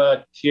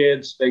asthma,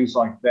 kids, things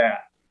like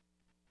that.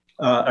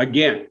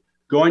 Again,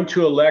 going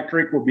to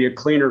electric will be a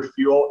cleaner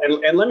fuel.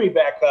 And let me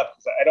back up,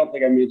 because I don't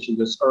think I mentioned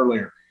this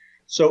earlier.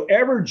 So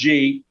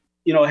Evergy,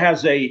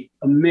 has a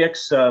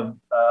mix of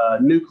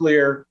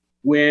nuclear,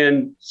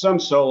 wind, some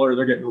solar,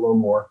 they're getting a little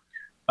more,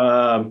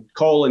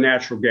 coal and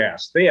natural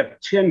gas. They have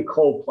 10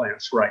 coal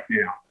plants right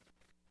now.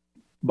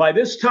 By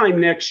this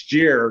time next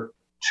year,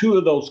 2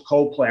 of those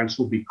coal plants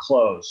will be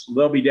closed.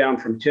 They'll be down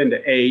from 10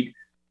 to 8.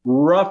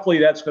 Roughly,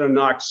 that's going to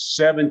knock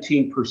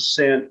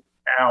 17%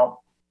 out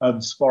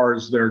as far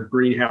as their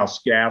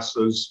greenhouse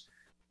gases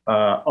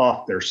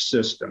off their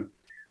system.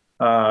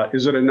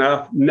 Is it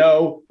enough?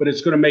 No, but it's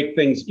going to make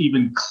things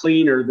even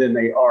cleaner than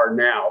they are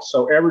now.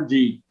 So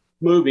Evergy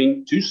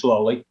moving too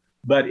slowly,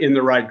 but in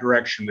the right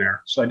direction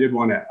there. So I did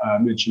want to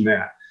mention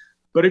that.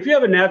 But if you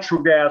have a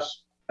natural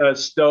gas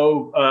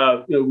stove,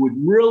 would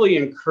really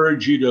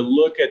encourage you to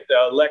look at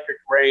the electric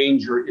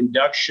range or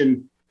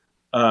induction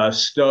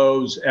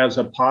stoves as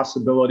a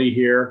possibility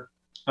here.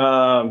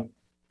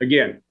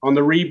 Again, on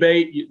the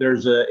rebate,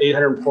 there's a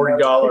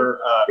 $840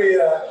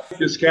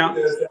 discount.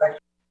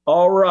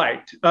 All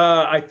right.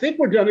 I think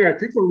we're done there. I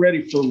think we're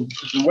ready for the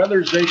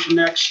weatherization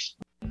next.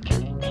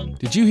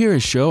 Did you hear a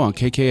show on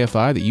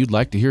KKFI that you'd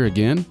like to hear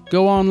again?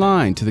 Go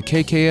online to the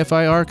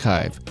KKFI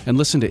archive and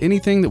listen to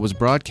anything that was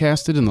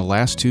broadcasted in the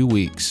last 2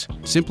 weeks.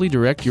 Simply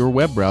direct your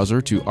web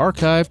browser to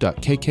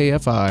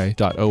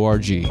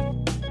archive.kkfi.org.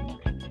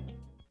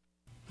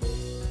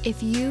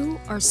 If you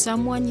or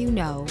someone you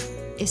know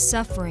is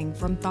suffering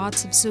from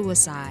thoughts of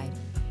suicide,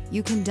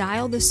 you can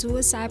dial the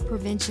Suicide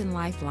Prevention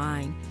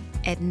Lifeline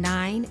at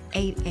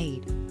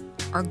 988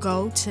 or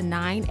go to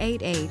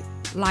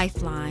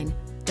 988lifeline.org.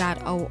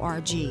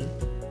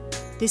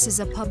 This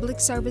is a public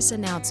service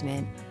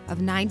announcement of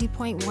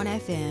 90.1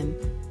 FM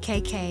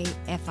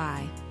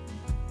KKFI.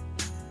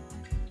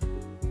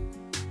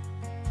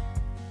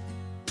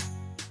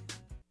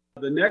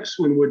 The next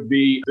one would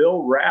be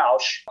Bill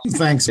Roush.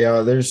 Thanks.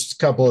 Yeah, there's a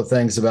couple of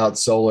things about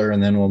solar,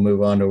 and then we'll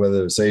move on to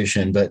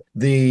weatherization. But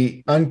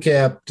the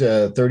uncapped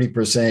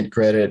 30%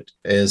 credit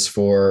is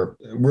for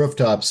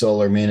rooftop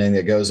solar, meaning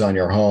it goes on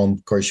your home.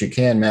 Of course, you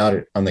can mount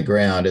it on the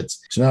ground.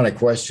 It's not a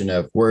question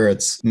of where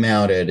it's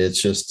mounted.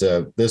 It's just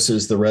this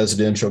is the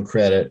residential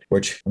credit,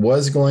 which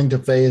was going to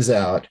phase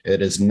out.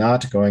 It is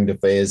not going to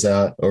phase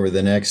out over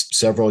the next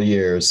several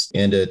years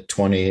into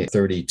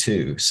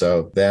 2032.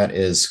 So that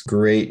is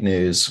great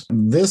news.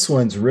 This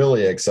one's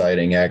really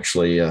exciting,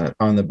 actually,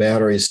 on the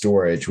battery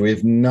storage.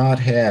 We've not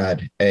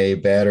had a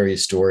battery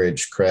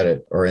storage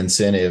credit or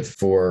incentive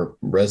for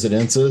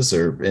residences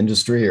or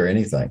industry or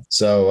anything.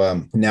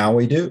 So now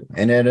we do.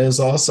 And it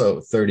is also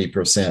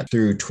 30%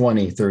 through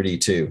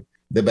 2032.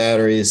 The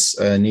batteries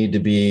need to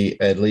be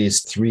at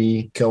least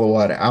 3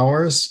 kilowatt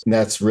hours.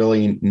 That's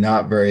really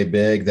not very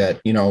big.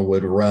 That,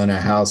 would run a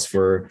house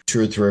for 2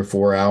 or 3 or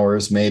 4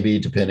 hours, maybe,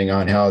 depending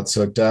on how it's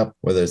hooked up,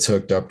 whether it's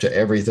hooked up to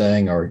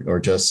everything or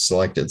just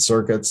selected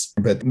circuits.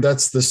 But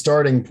that's the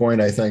starting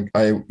point, I think,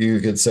 you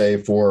could say,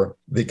 for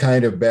the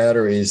kind of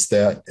batteries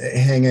that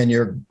hang on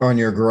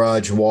your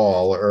garage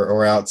wall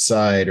or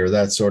outside, or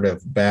that sort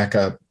of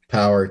backup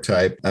power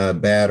type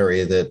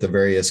battery that the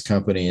various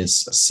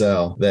companies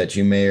sell that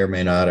you may or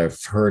may not have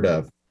heard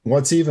of.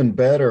 What's even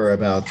better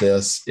about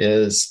this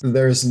is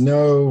there's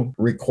no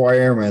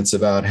requirements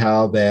about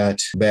how that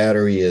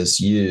battery is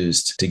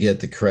used to get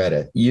the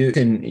credit. You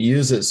can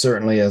use it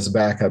certainly as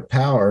backup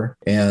power,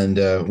 and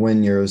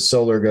when your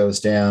solar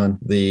goes down,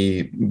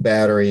 the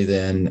battery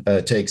then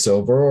takes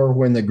over, or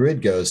when the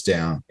grid goes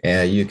down,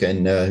 you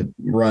can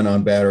run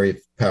on battery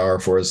power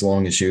for as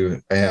long as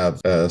you have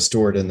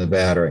stored in the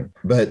battery.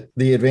 But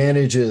the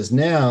advantage is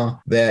now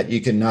that you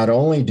can not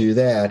only do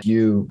that,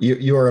 you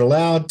are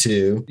allowed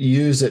to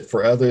use it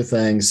for other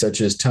things,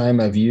 such as time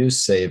of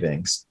use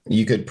savings.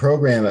 You could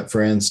program it,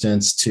 for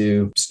instance,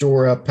 to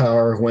store up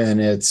power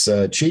when it's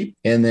cheap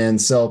and then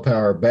sell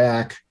power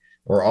back,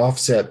 or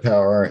offset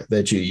power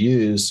that you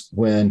use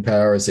when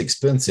power is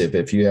expensive,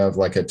 if you have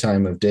like a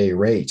time of day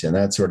rate and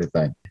that sort of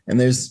thing. And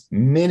there's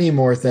many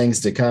more things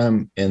to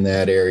come in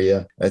that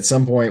area. At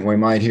some point, we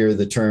might hear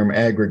the term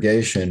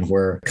aggregation,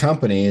 where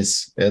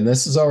companies, and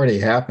this is already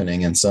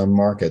happening in some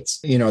markets,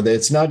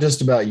 it's not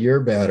just about your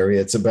battery,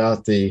 it's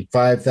about the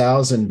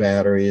 5,000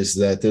 batteries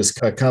that this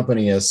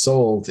company has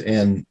sold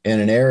in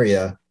an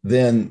area.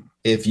 Then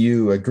if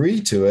you agree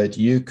to it,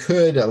 you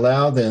could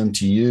allow them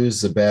to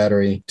use the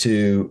battery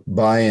to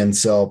buy and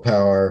sell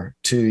power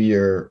to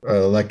your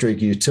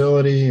electric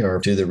utility or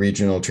to the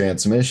regional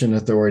transmission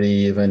authority,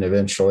 even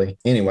eventually.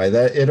 Anyway,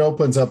 that it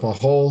opens up a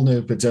whole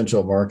new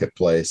potential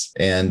marketplace,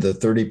 and the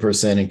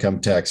 30% income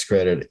tax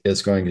credit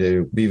is going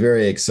to be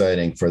very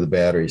exciting for the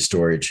battery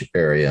storage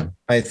area.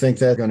 I think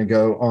that's going to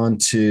go on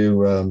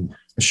to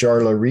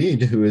Charla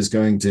Reed, who is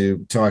going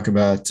to talk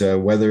about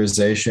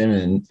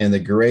weatherization and the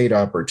great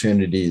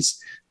opportunities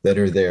that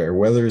are there.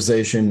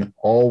 Weatherization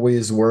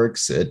always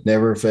works. It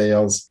never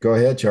fails. Go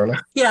ahead,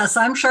 Charla. Yes,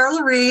 I'm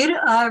Charla Reed.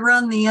 I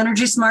run the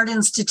Energy Smart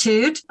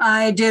Institute.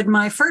 I did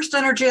my first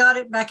energy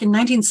audit back in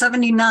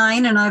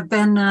 1979, and I've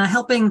been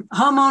helping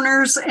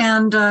homeowners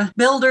and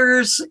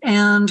builders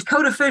and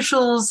code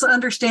officials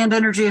understand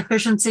energy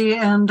efficiency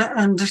and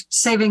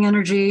saving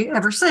energy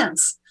ever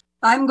since.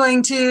 I'm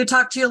going to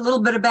talk to you a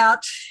little bit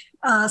about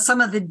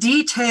some of the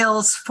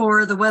details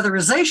for the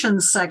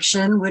weatherization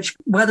section, which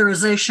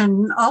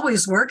weatherization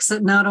always works.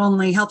 It not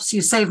only helps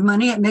you save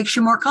money, it makes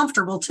you more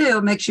comfortable too.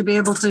 It makes you be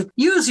able to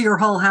use your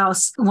whole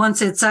house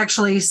once it's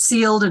actually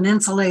sealed and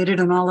insulated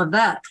and all of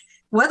that.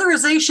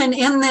 Weatherization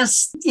in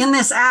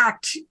this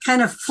act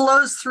kind of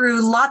flows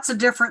through lots of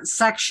different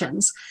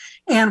sections.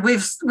 And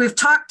we've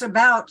talked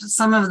about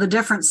some of the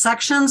different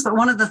sections, but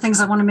one of the things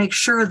I want to make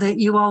sure that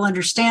you all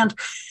understand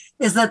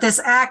is that this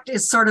act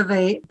is sort of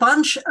a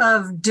bunch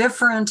of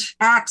different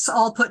acts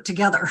all put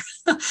together.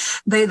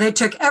 They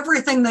took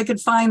everything they could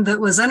find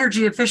that was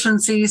energy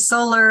efficiency,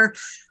 solar,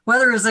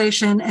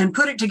 weatherization, and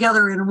put it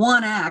together in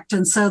one act.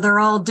 And so they're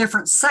all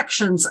different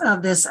sections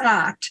of this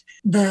act.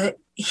 The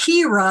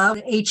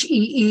HERA,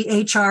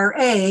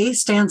 HEEHRA,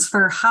 stands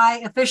for High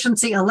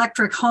Efficiency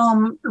Electric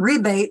Home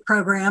Rebate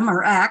Program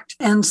or Act.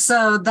 And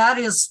so that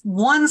is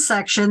one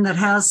section that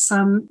has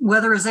some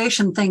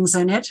weatherization things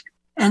in it.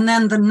 And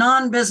then the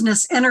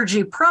non-business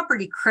energy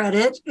property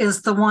credit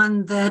is the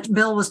one that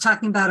Bill was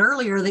talking about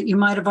earlier that you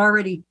might have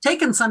already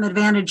taken some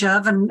advantage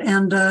of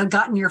and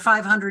gotten your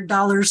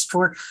 $500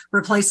 for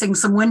replacing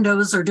some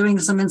windows or doing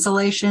some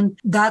insulation.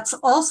 That's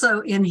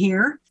also in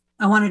here.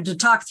 I wanted to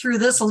talk through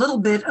this a little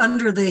bit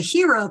under the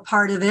HERA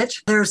part of it.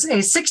 There's a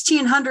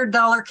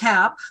 $1,600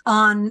 cap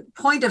on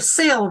point of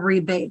sale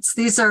rebates.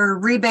 These are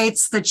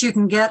rebates that you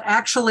can get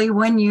actually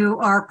when you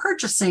are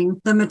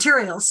purchasing the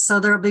materials. So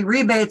there'll be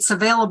rebates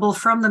available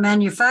from the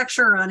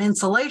manufacturer on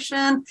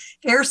insulation,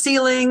 air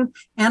sealing,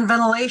 and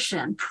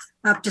ventilation,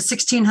 up to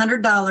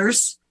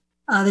 $1,600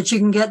 that you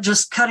can get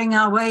just cutting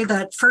away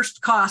that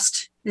first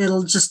cost.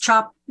 It'll just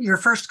chop your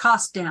first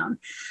cost down.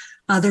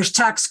 There's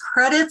tax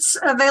credits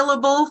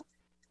available,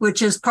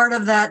 which is part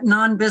of that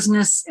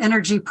non-business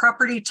energy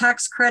property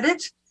tax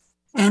credit.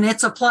 And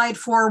it's applied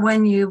for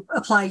when you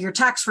apply your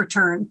tax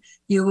return.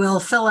 You will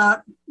fill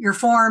out your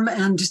form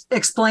and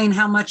explain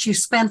how much you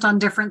spent on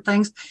different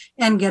things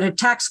and get a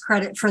tax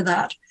credit for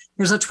that.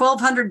 There's a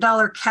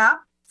 $1,200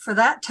 cap for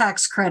that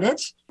tax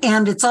credit.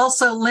 And it's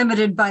also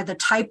limited by the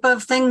type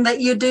of thing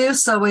that you do.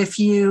 So if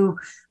you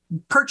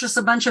purchase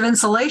a bunch of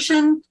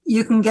insulation,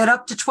 you can get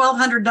up to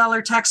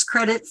 $1,200 tax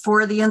credit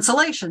for the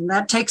insulation.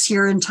 That takes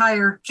your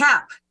entire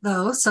cap,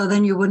 though, so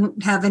then you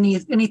wouldn't have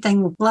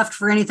anything left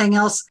for anything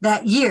else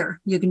that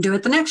year. You can do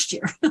it the next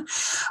year.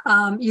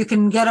 You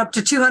can get up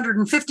to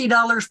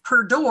 $250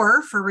 per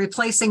door for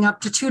replacing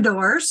up to 2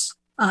 doors,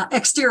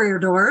 exterior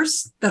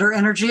doors that are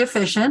energy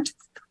efficient,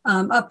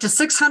 up to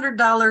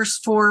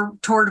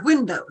 $600 toward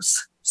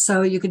windows.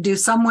 So you could do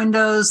some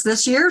windows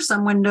this year,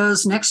 some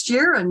windows next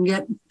year, and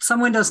get some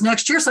windows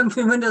next year, some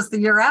windows the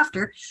year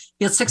after,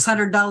 get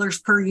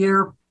 $600 per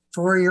year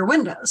for your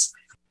windows.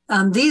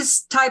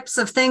 These types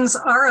of things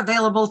are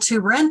available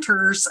to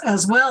renters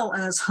as well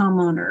as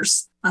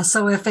homeowners.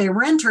 So if a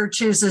renter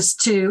chooses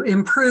to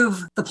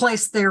improve the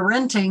place they're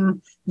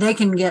renting, they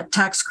can get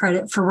tax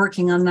credit for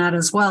working on that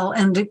as well.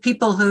 And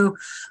people who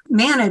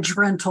manage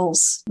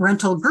rentals,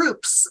 rental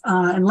groups,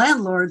 and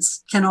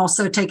landlords can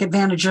also take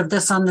advantage of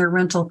this on their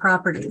rental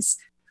properties.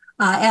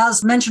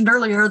 As mentioned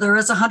earlier, there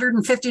is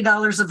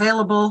 $150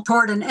 available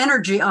toward an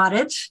energy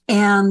audit.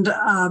 And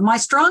my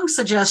strong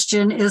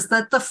suggestion is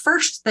that the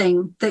first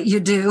thing that you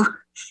do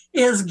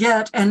is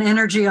get an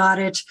energy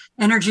audit,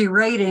 energy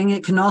rating.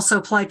 It can also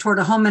apply toward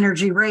a home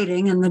energy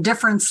rating. And the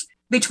difference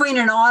between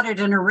an audit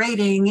and a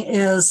rating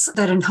is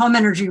that a home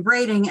energy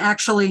rating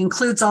actually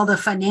includes all the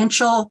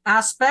financial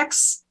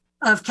aspects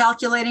of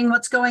calculating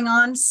what's going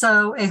on.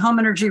 So a home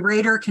energy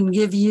rater can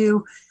give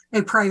you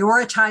a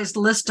prioritized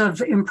list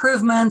of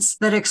improvements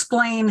that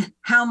explain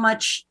how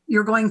much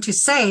you're going to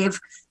save.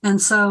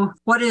 And so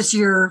what is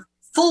your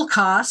full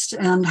cost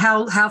and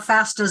how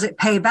fast does it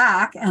pay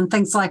back and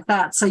things like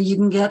that. So you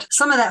can get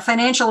some of that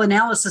financial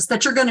analysis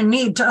that you're going to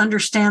need to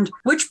understand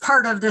which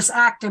part of this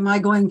act am I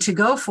going to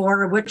go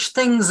for or which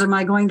things am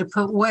I going to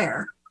put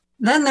where.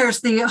 Then there's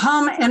the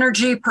home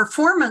energy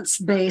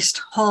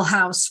performance-based whole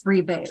house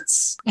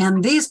rebates.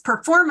 And these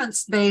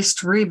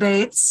performance-based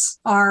rebates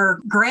are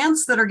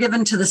grants that are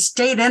given to the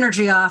state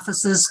energy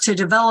offices to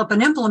develop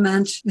and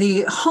implement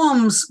the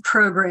HOMES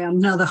program.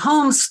 Now, the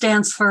HOMES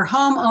stands for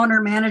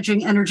Homeowner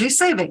Managing Energy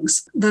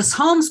Savings. This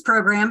HOMES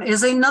program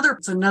is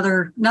another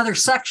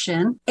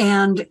section.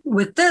 And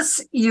with this,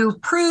 you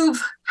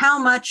prove how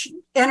much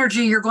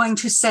energy you're going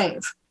to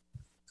save.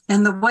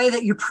 And the way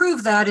that you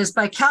prove that is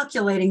by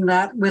calculating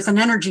that with an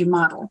energy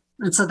model.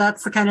 And so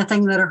that's the kind of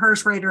thing that a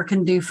HERS rater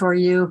can do for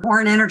you,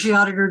 or an energy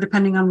auditor,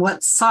 depending on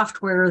what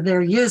software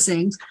they're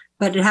using.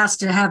 But it has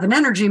to have an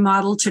energy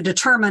model to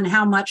determine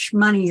how much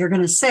money you're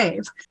going to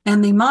save.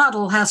 And the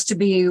model has to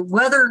be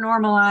weather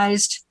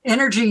normalized,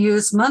 energy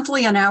use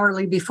monthly and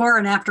hourly before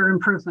and after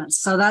improvements.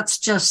 So that's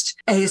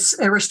just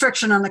a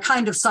restriction on the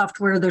kind of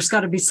software. There's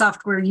got to be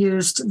software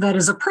used that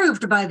is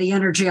approved by the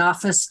energy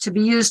office to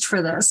be used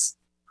for this.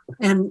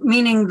 And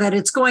meaning that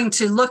it's not going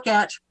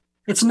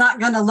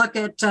to look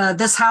at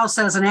this house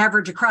as an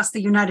average across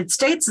the United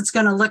States. It's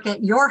going to look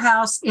at your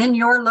house in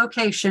your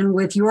location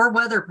with your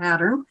weather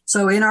pattern.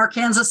 So in our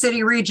Kansas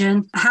City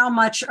region, how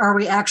much are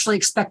we actually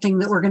expecting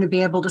that we're going to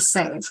be able to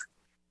save?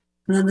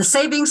 And then the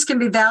savings can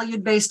be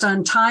valued based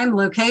on time,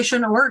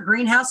 location, or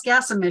greenhouse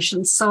gas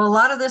emissions. So a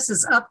lot of this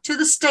is up to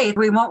the state.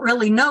 We won't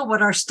really know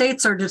what our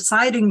states are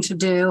deciding to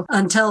do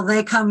until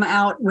they come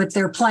out with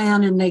their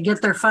plan and they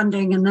get their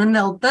funding, and then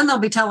they'll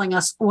be telling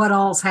us what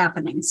all's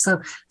happening.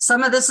 So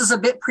some of this is a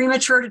bit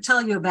premature to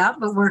tell you about,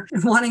 but we're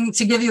wanting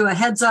to give you a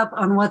heads up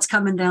on what's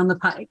coming down the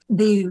pike.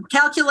 The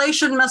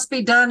calculation must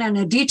be done, and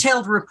a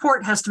detailed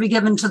report has to be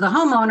given to the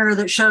homeowner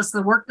that shows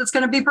the work that's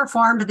going to be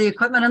performed, the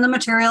equipment and the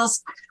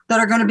materials that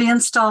are going to be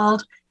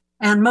installed,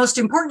 and most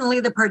importantly,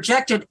 the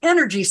projected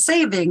energy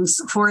savings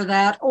for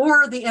that,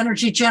 or the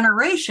energy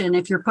generation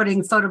if you're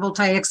putting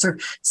photovoltaics or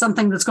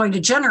something that's going to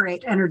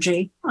generate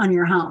energy on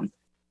your home.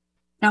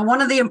 Now,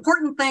 one of the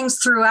important things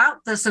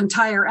throughout this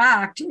entire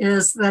act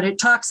is that it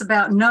talks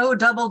about no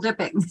double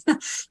dipping.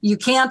 You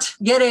can't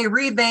get a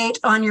rebate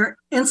on your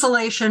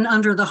insulation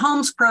under the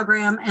HOMES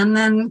program and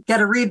then get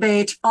a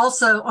rebate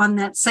also on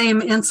that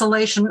same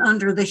insulation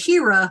under the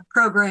HERA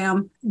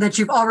program that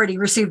you've already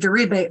received a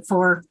rebate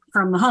for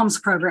from the HOMES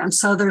program.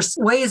 So there's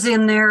ways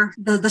in there.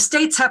 The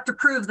states have to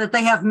prove that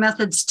they have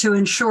methods to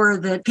ensure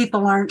that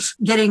people aren't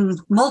getting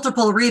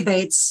multiple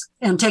rebates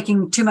and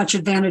taking too much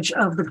advantage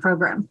of the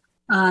program.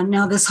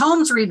 Now, this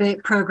HOMES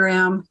rebate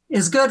program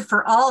is good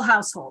for all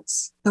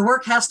households. The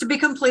work has to be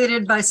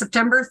completed by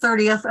September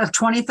 30th of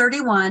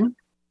 2031,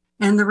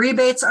 and the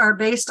rebates are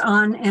based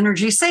on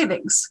energy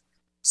savings.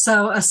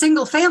 So a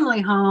single family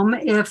home,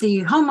 if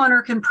the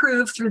homeowner can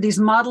prove through these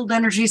modeled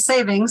energy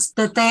savings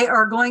that they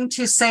are going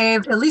to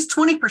save at least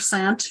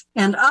 20%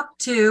 and up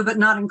to, but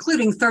not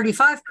including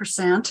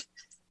 35%,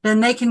 then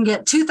they can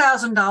get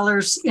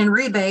 $2,000 in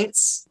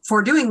rebates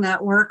for doing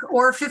that work,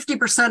 or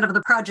 50% of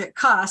the project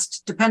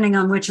cost, depending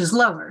on which is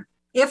lower.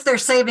 If they're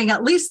saving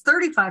at least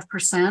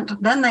 35%,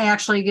 then they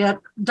actually get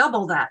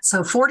double that.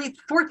 So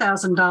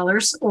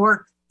 $44,000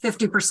 or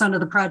 50% of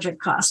the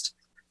project cost.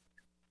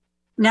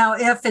 Now,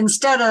 if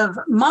instead of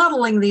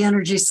modeling the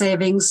energy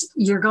savings,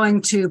 you're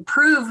going to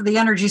prove the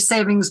energy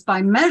savings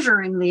by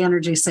measuring the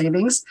energy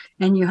savings,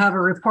 and you have a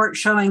report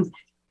showing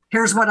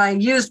here's what I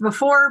used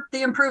before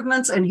the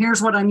improvements, and here's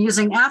what I'm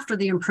using after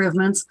the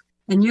improvements,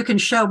 and you can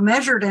show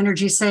measured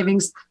energy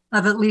savings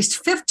of at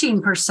least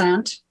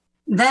 15%,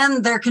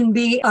 then there can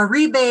be a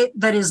rebate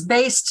that is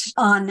based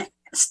on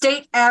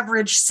state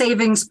average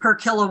savings per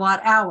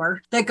kilowatt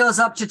hour that goes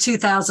up to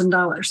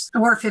 $2,000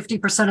 or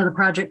 50% of the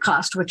project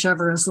cost,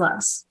 whichever is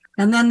less.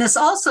 And then this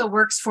also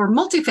works for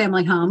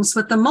multifamily homes.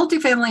 With the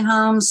multifamily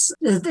homes,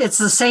 it's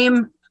the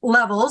same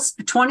levels,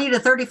 20 to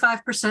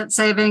 35%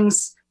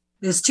 savings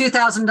is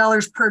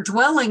 $2,000 per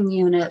dwelling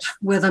unit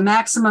with a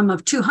maximum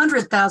of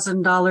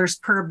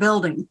 $200,000 per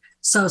building.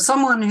 So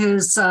someone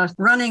who's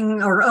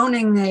running or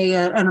owning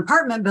an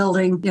apartment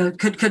building,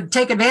 could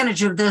take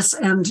advantage of this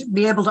and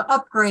be able to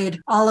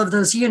upgrade all of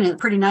those units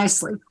pretty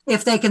nicely.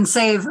 If they can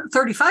save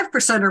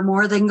 35% or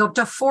more, they can go up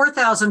to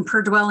 $4,000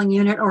 per dwelling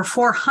unit or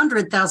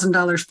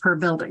 $400,000 per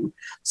building.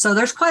 So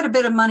there's quite a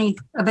bit of money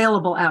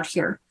available out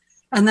here.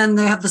 And then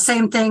they have the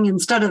same thing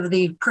instead of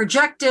the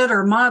projected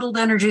or modeled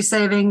energy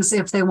savings.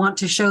 If they want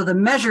to show the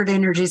measured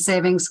energy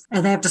savings,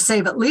 and they have to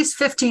save at least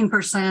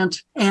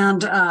 15%.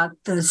 And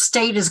the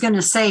state is going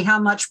to say how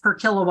much per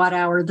kilowatt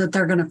hour that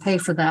they're going to pay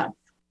for that.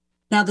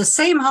 Now, the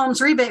same HOMES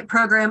rebate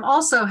program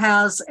also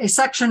has a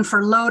section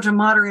for low to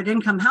moderate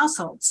income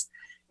households.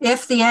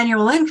 If the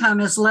annual income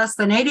is less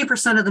than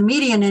 80% of the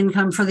median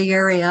income for the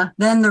area,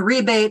 then the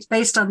rebate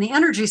based on the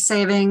energy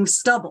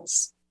savings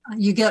doubles.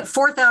 You get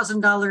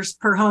 $4,000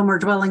 per home or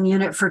dwelling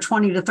unit for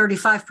 20 to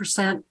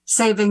 35%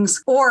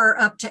 savings, or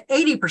up to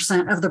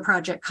 80% of the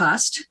project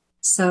cost.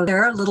 So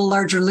they're a little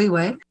larger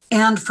leeway.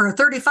 And for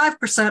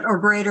 35% or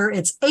greater,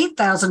 it's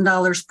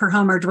 $8,000 per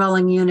home or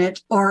dwelling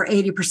unit, or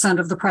 80%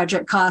 of the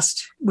project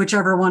cost,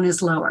 whichever one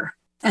is lower.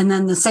 And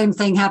then the same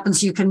thing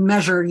happens. You can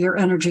measure your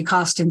energy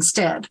cost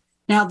instead.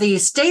 Now, the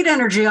State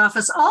Energy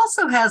Office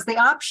also has the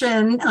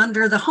option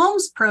under the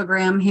Homes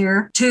program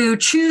here to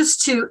choose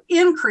to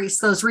increase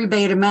those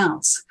rebate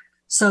amounts.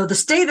 So the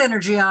State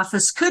Energy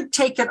Office could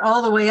take it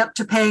all the way up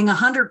to paying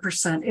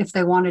 100% if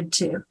they wanted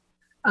to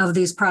of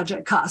these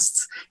project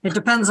costs. It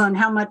depends on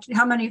how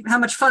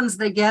much funds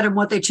they get and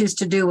what they choose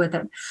to do with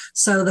it.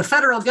 So the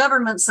federal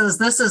government says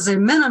this is a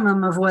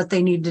minimum of what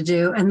they need to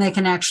do, and they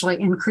can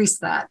actually increase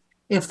that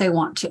if they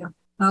want to.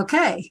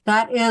 Okay,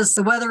 that is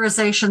the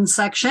weatherization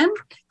section.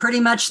 Pretty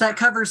much that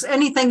covers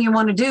anything you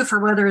want to do for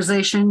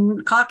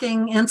weatherization,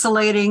 caulking,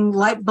 insulating,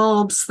 light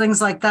bulbs,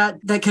 things like that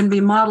can be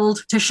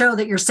modeled to show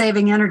that you're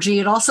saving energy.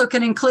 It also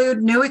can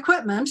include new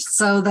equipment.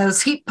 So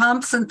those heat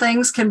pumps and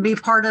things can be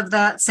part of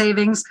that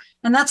savings.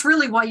 And that's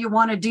really why you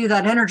want to do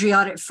that energy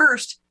audit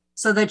first,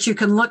 so that you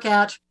can look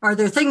at, are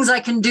there things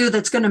I can do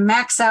that's going to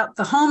max out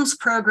the Homes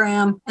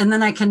program, and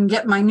then I can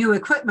get my new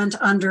equipment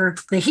under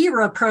the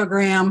HERA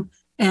program,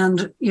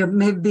 and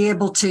maybe be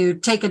able to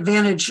take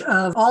advantage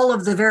of all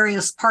of the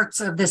various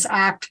parts of this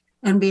act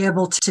and be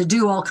able to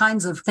do all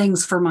kinds of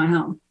things for my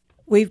home.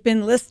 We've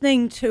been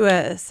listening to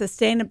a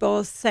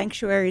Sustainable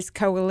Sanctuaries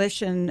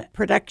Coalition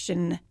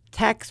production,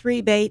 Tax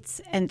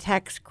Rebates and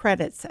Tax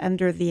Credits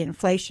under the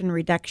Inflation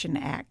Reduction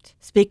Act.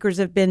 Speakers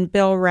have been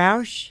Bill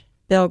Roush,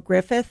 Bill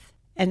Griffith,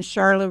 and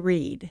Charla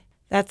Reed.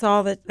 That's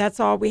all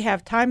we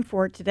have time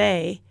for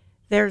today.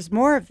 There's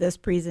more of this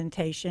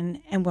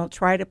presentation, and we'll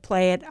try to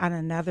play it on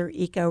another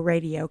Eco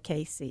Radio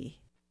KC.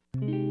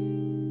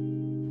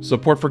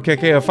 Support for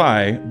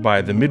KKFI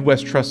by the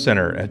Midwest Trust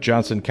Center at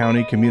Johnson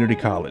County Community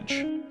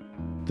College.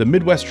 The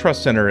Midwest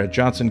Trust Center at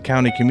Johnson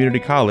County Community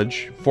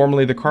College,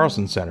 formerly the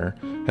Carlson Center,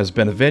 has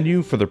been a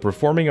venue for the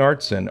performing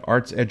arts and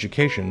arts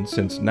education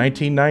since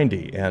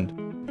 1990,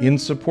 and, in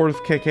support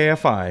of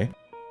KKFI,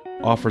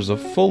 offers a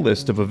full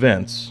list of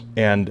events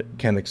and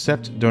can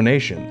accept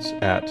donations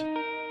at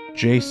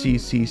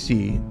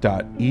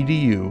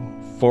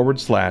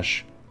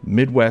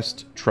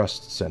jccc.edu/Midwest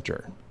Trust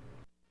Center.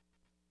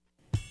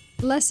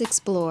 Let's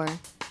explore,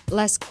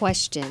 let's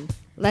question,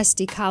 let's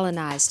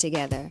decolonize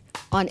together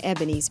on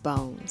Ebony's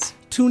Bones.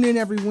 Tune in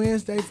every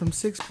Wednesday from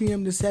 6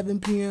 p.m. to 7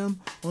 p.m.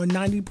 on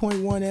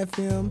 90.1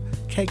 FM,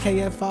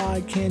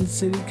 KKFI, Kansas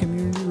City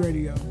Community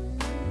Radio.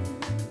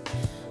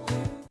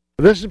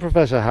 This is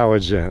Professor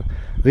Howard Zinn.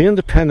 The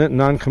independent,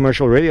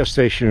 non-commercial radio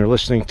station you're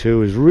listening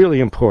to is really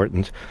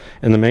important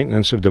in the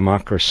maintenance of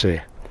democracy.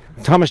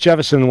 Thomas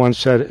Jefferson once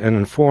said, an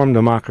informed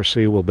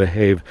democracy will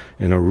behave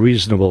in a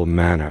reasonable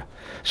manner.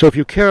 So if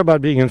you care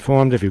about being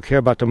informed, if you care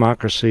about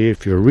democracy,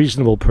 if you're a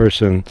reasonable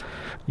person,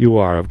 you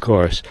are, of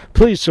course,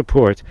 please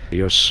support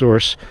your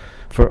source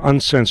for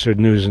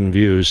uncensored news and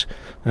views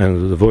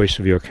and the voice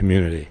of your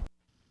community.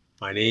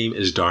 My name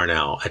is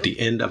Darnell. At the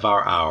end of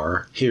our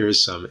hour,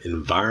 here's some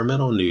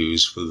environmental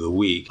news for the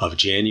week of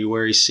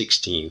January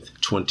 16th,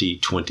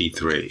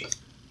 2023.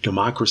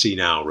 Democracy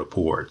Now!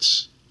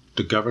 Reports.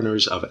 The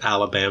governors of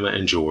Alabama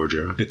and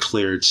Georgia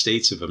declared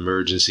states of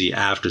emergency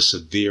after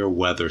severe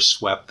weather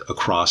swept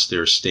across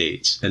their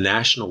states. The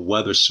National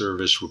Weather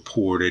Service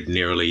reported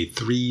nearly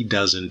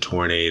 36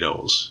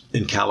 tornadoes.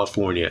 In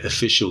California,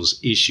 officials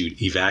issued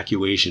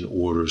evacuation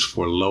orders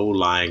for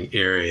low-lying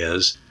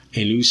areas.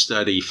 A new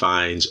study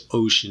finds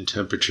ocean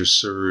temperatures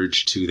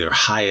surged to their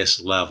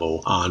highest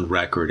level on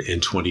record in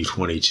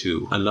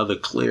 2022. Another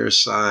clear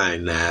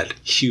sign that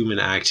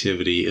human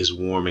activity is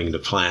warming the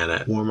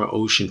planet. Warmer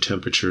ocean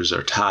temperatures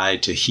are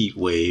tied to heat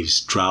waves,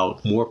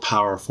 drought, more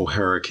powerful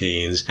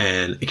hurricanes,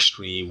 and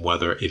extreme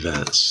weather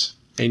events.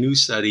 A new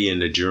study in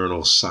the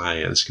journal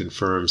Science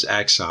confirms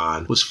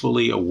Exxon was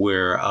fully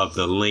aware of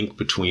the link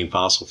between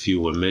fossil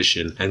fuel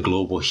emission and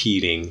global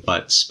heating,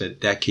 but spent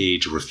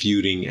decades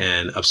refuting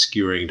and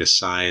obscuring the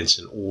science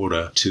in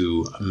order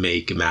to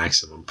make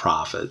maximum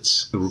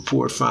profits. The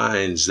report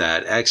finds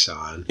that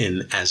Exxon,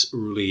 in as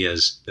early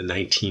as the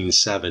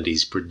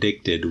 1970s,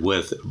 predicted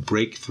with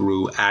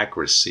breakthrough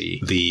accuracy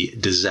the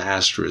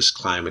disastrous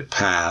climate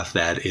path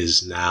that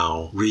is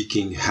now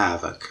wreaking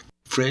havoc.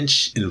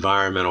 French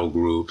environmental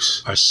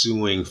groups are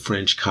suing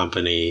French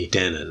company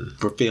Danone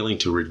for failing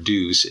to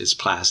reduce its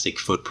plastic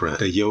footprint.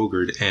 The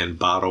yogurt and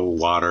bottled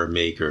water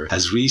maker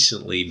has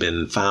recently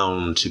been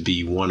found to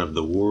be one of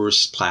the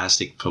worst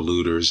plastic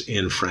polluters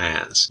in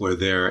France, where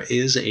there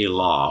is a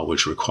law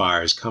which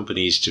requires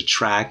companies to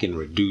track and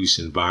reduce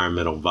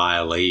environmental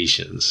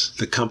violations.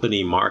 The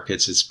company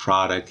markets its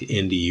product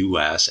in the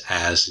U.S.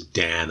 as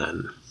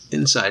Danone.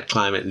 Inside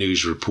Climate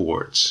News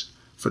reports.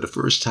 For the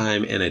first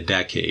time in a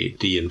decade,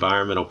 the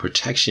Environmental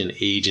Protection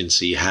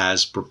Agency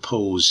has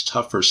proposed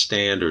tougher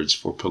standards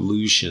for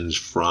pollutions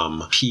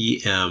from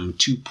PM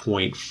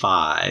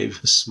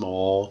 2.5,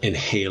 small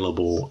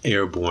inhalable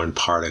airborne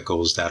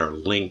particles that are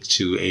linked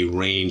to a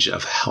range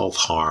of health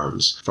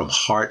harms, from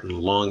heart and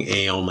lung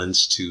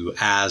ailments to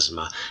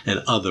asthma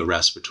and other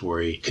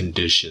respiratory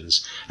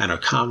conditions, and are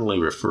commonly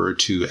referred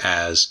to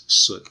as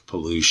soot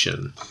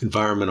pollution.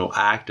 Environmental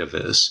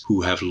activists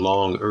who have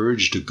long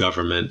urged the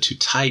government to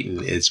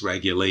tighten its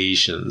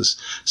regulations,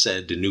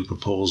 said the new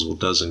proposal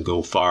doesn't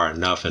go far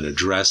enough in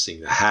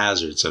addressing the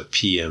hazards of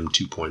PM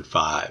 2.5.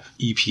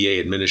 EPA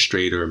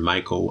Administrator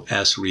Michael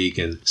S.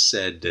 Regan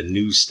said the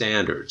new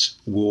standards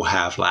will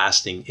have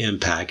lasting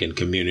impact in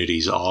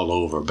communities all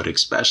over, but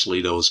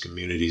especially those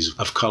communities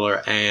of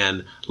color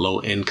and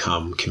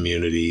low-income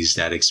communities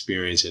that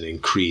experience an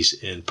increase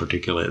in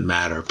particulate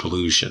matter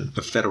pollution.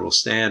 The federal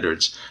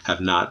standards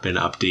have not been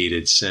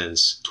updated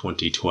since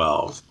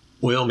 2012.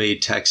 Oil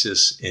made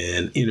Texas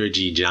an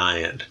energy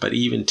giant, but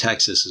even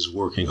Texas is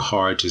working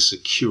hard to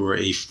secure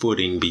a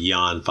footing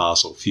beyond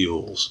fossil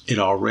fuels. It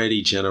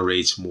already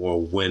generates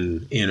more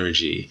wind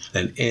energy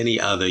than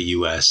any other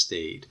U.S.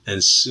 state,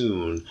 and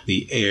soon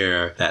the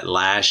air that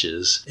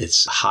lashes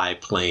its high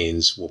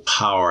plains will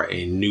power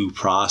a new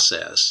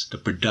process, the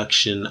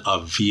production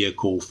of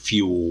vehicle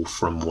fuel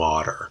from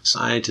water.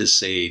 Scientists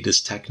say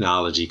this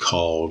technology,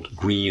 called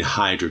green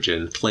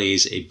hydrogen,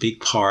 plays a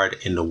big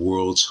part in the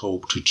world's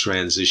hope to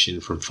transition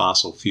from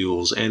fossil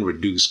fuels and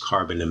reduce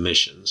carbon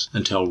emissions.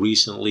 Until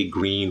recently,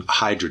 green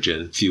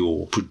hydrogen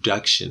fuel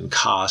production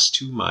cost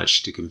too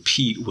much to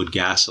compete with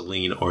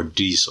gasoline or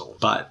diesel,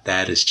 but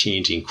that is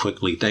changing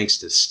quickly thanks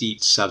to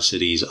steep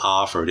subsidies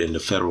offered in the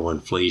Federal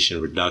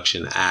Inflation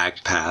Reduction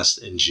Act passed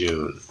in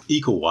June.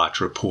 EcoWatch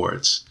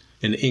reports,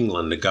 in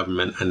England, the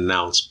government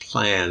announced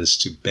plans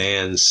to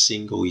ban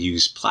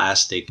single-use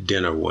plastic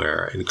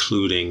dinnerware,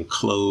 including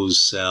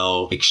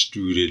closed-cell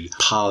extruded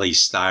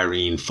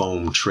polystyrene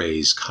foam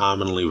trays,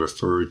 commonly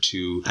referred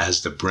to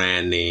as the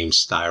brand name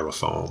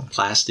Styrofoam,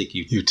 plastic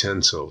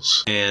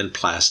utensils, and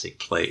plastic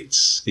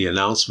plates. The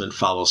announcement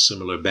follows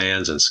similar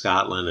bans in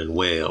Scotland and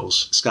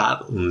Wales.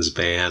 Scotland's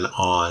ban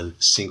on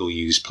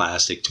single-use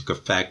plastic took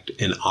effect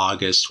in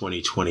August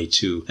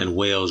 2022, and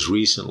Wales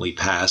recently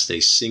passed a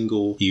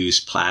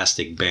single-use plastic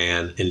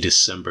ban in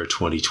December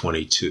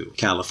 2022.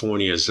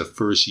 California is the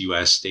first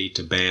U.S. state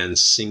to ban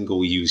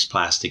single-use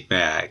plastic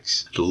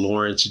bags. The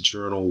Lawrence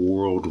Journal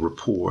World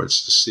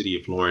reports the City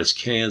of Lawrence,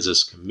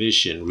 Kansas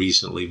Commission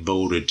recently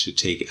voted to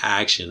take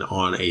action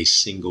on a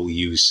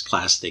single-use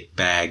plastic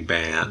bag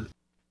ban.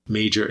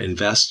 Major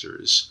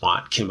investors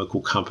want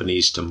chemical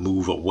companies to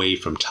move away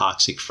from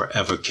toxic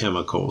forever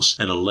chemicals.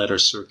 In a letter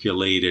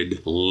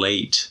circulated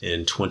late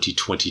in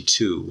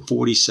 2022,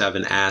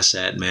 47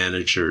 asset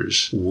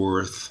managers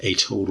worth a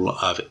total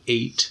of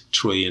 $8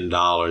 trillion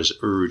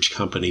urge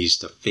companies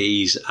to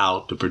phase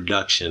out the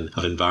production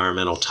of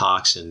environmental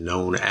toxin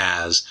known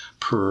as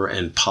per-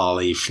 and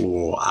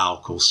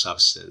polyfluoroalkyl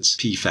substance,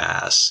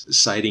 PFAS,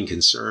 citing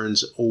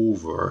concerns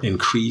over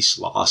increased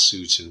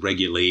lawsuits and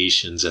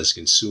regulations as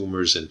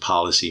consumers and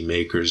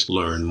policymakers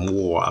learn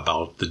more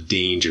about the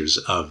dangers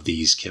of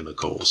these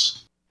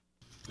chemicals.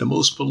 The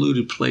most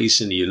polluted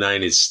place in the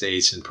United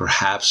States and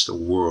perhaps the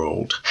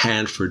world,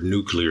 Hanford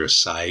Nuclear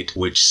Site,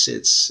 which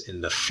sits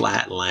in the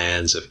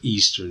flatlands of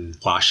eastern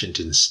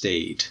Washington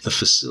state. The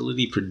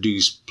facility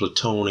produced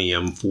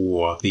plutonium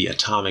for the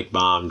atomic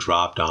bomb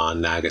dropped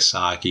on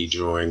Nagasaki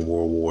during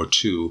World War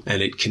II,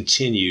 and it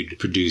continued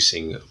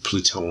producing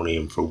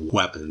plutonium for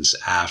weapons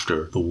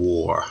after the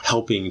war,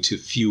 helping to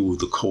fuel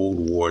the Cold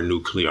War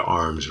nuclear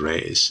arms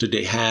race.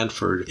 Today,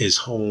 Hanford is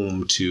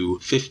home to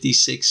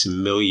 56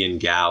 million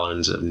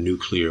gallons of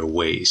nuclear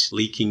waste,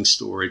 leaking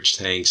storage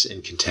tanks,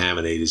 and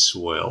contaminated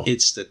soil.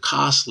 It's the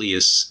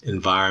costliest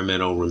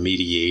environmental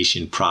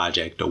remediation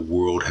project the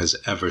world has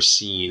ever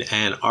seen,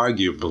 and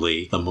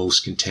arguably the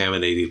most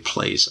contaminated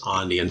place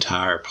on the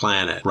entire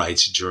planet,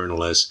 writes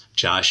journalist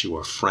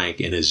Joshua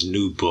Frank in his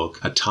new book,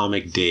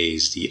 Atomic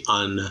Days: The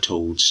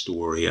Untold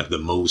Story of the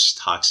Most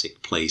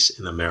Toxic Place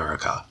in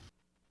America.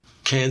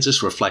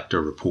 Kansas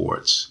Reflector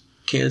reports,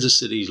 Kansas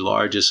City's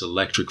largest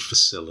electric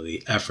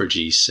facility,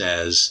 Evergy,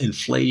 says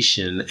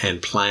inflation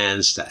and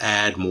plans to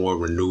add more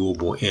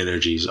renewable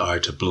energies are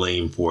to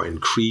blame for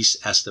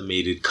increased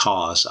estimated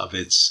costs of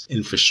its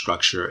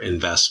infrastructure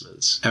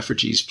investments.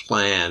 Evergy's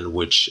plan,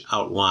 which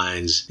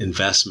outlines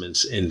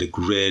investments in the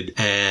grid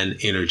and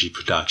energy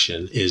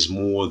production, is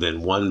more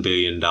than $1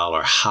 billion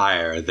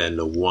higher than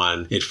the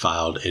one it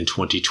filed in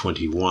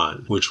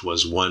 2021, which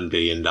was $1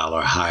 billion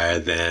higher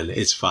than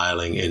its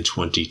filing in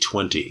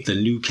 2020. The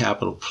new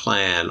capital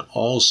plan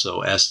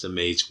also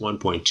estimates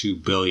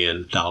 $1.2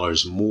 billion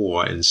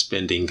more in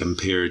spending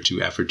compared to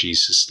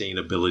Evergy's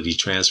Sustainability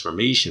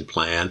Transformation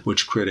Plan,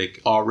 which critics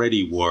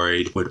already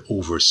worried would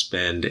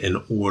overspend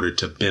in order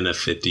to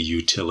benefit the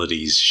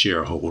utility's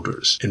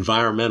shareholders.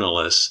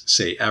 Environmentalists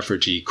say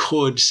Evergy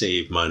could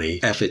save money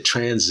if it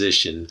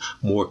transitioned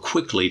more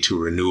quickly to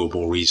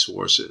renewable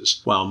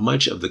resources. While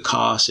much of the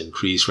cost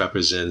increase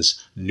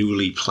represents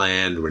newly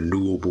planned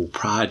renewable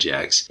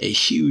projects, a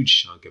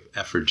huge chunk of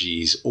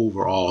Evergy's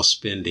overall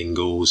spending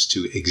goes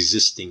to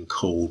existing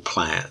coal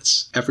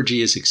plants.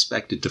 Evergy is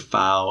expected to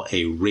file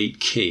a rate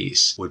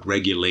case with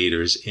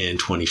regulators in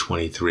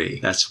 2023.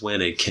 That's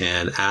when it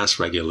can ask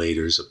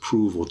regulators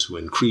approval to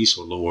increase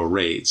or lower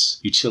rates.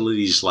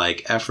 Utilities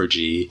like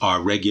Evergy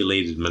are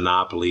regulated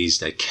monopolies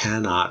that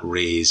cannot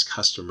raise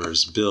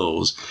customers'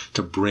 bills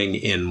to bring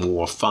in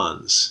more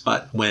funds.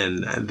 But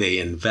when they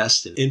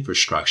invest in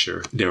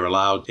infrastructure, they're allowed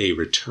out a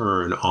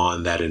return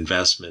on that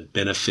investment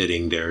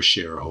benefiting their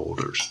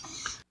shareholders.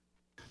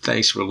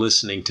 Thanks for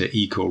listening to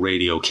Eco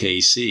Radio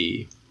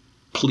KC.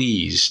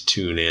 Please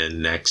tune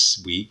in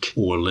next week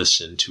or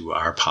listen to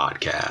our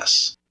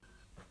podcasts.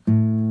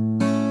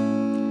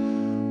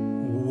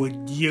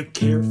 Would you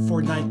care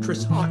for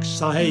nitrous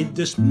oxide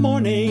this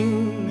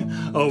morning?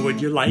 Or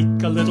would you like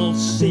a little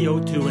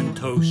CO2 in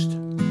toast?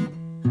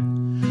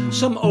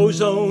 Some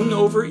ozone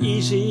over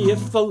easy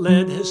if the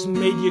lead has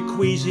made you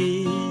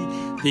queasy.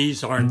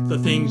 These aren't the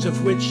things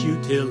of which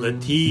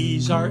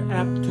utilities are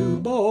apt to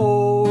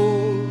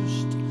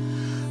boast.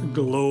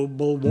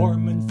 Global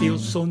warming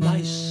feels so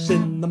nice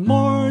in the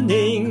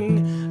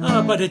morning,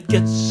 but it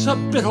gets a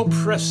bit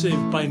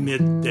oppressive by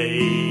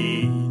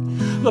midday.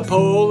 The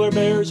polar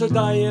bears are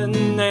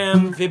dying,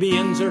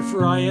 amphibians are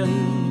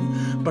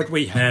frying, but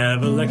we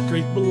have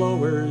electric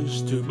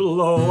blowers to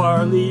blow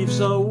our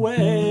leaves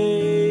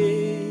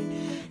away.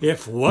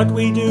 If what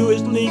we do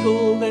is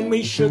legal, then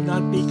we should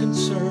not be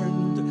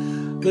concerned.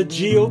 The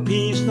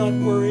GOP's not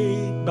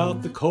worried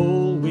about the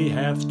coal we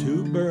have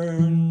to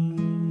burn.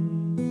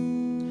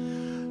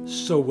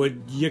 So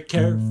would you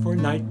care for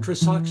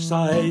nitrous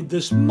oxide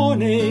this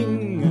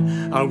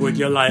morning? Or would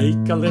you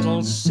like a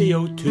little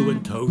CO2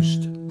 in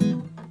toast?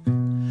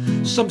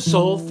 Some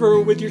sulfur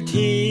with your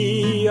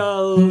tea,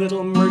 a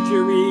little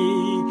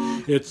mercury.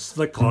 It's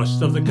the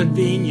cost of the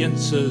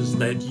conveniences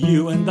that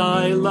you and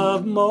I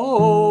love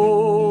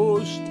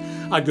most.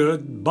 A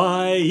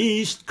goodbye,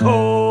 East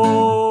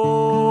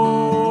Coast.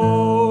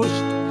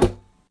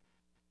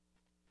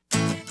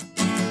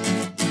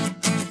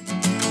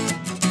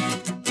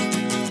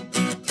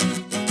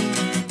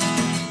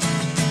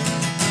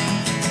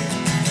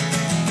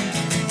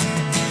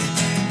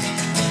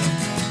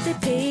 They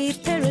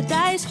paved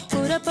paradise,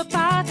 put up a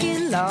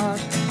parking lot.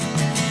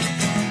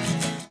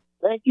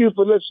 Thank you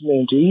for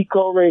listening to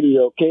Eco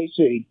Radio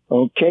KC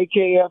on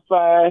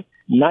KKFI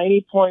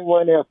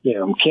 90.1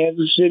 FM,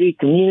 Kansas City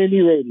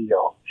Community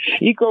Radio.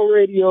 Eco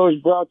Radio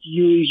is brought to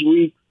you each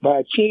week by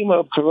a team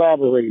of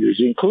collaborators,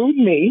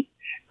 including me,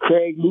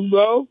 Craig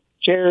Lugo,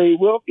 Terry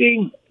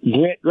Wilkie,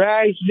 Brent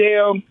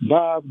Rysdale,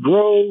 Bob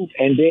Grove,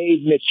 and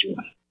Dave Mitchell.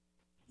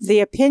 The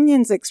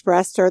opinions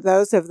expressed are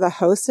those of the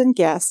hosts and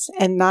guests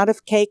and not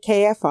of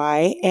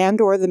KKFI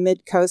and or the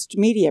Mid-Coast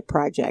Media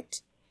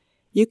Project.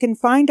 You can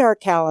find our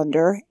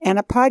calendar and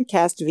a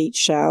podcast of each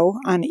show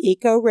on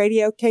Eco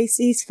Radio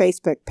KC's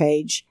Facebook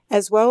page,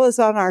 as well as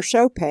on our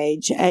show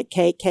page at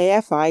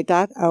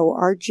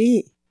kkfi.org.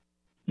 This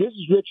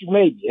is Richard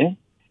Mabian,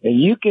 and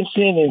you can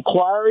send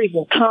inquiries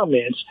and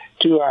comments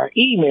to our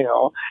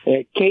email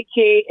at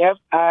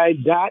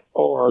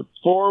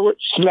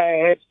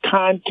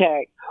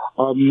kkfi.org/contact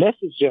or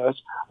message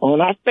us on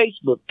our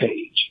Facebook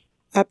page.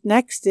 Up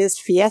next is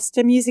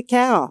Fiesta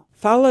Musical,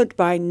 followed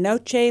by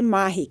Noche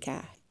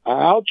Mágica.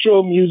 Our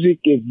outro music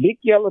is Big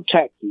Yellow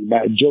Taxi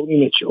by Joni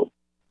Mitchell.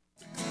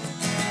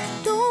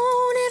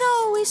 Don't it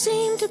always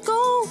seem to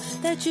go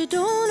that you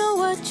don't know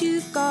what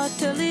you've got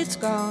till it's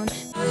gone?